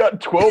Tate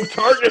got 12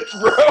 targets,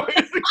 bro.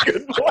 It's a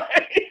good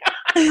play.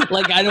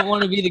 Like, I don't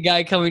want to be the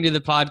guy coming to the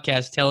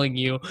podcast telling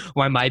you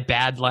why my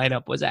bad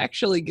lineup was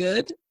actually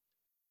good.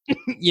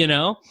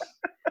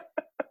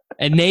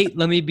 And Nate,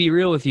 let me be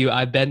real with you.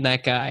 I've been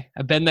that guy.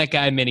 I've been that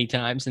guy many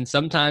times. And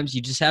sometimes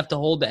you just have to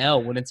hold the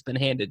L when it's been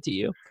handed to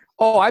you.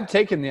 Oh, I've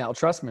taken the L.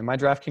 Trust me. My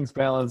DraftKings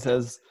balance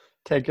has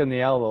taken the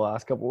L the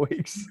last couple of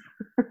weeks.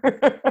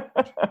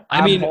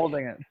 I'm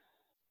holding it.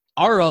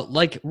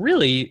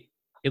 Really,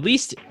 at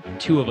least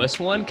 2 of us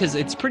won because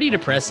it's pretty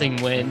depressing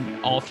when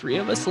all 3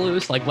 of us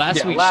lose. Like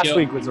last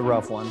week was a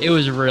rough one. It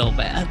was real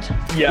bad.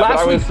 Yeah,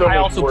 last week I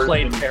also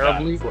played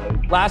terribly.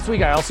 Last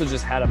week I also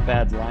just had a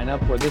bad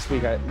lineup. Where this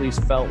week I at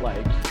least felt like,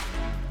 I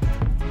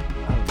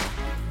don't know.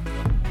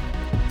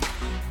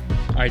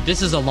 All right,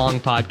 this is a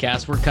long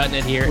podcast. We're cutting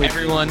it here.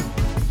 Everyone,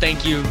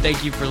 thank you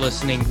for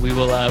listening. We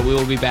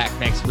will be back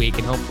next week,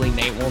 and hopefully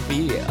Nate won't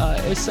be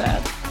as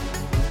sad.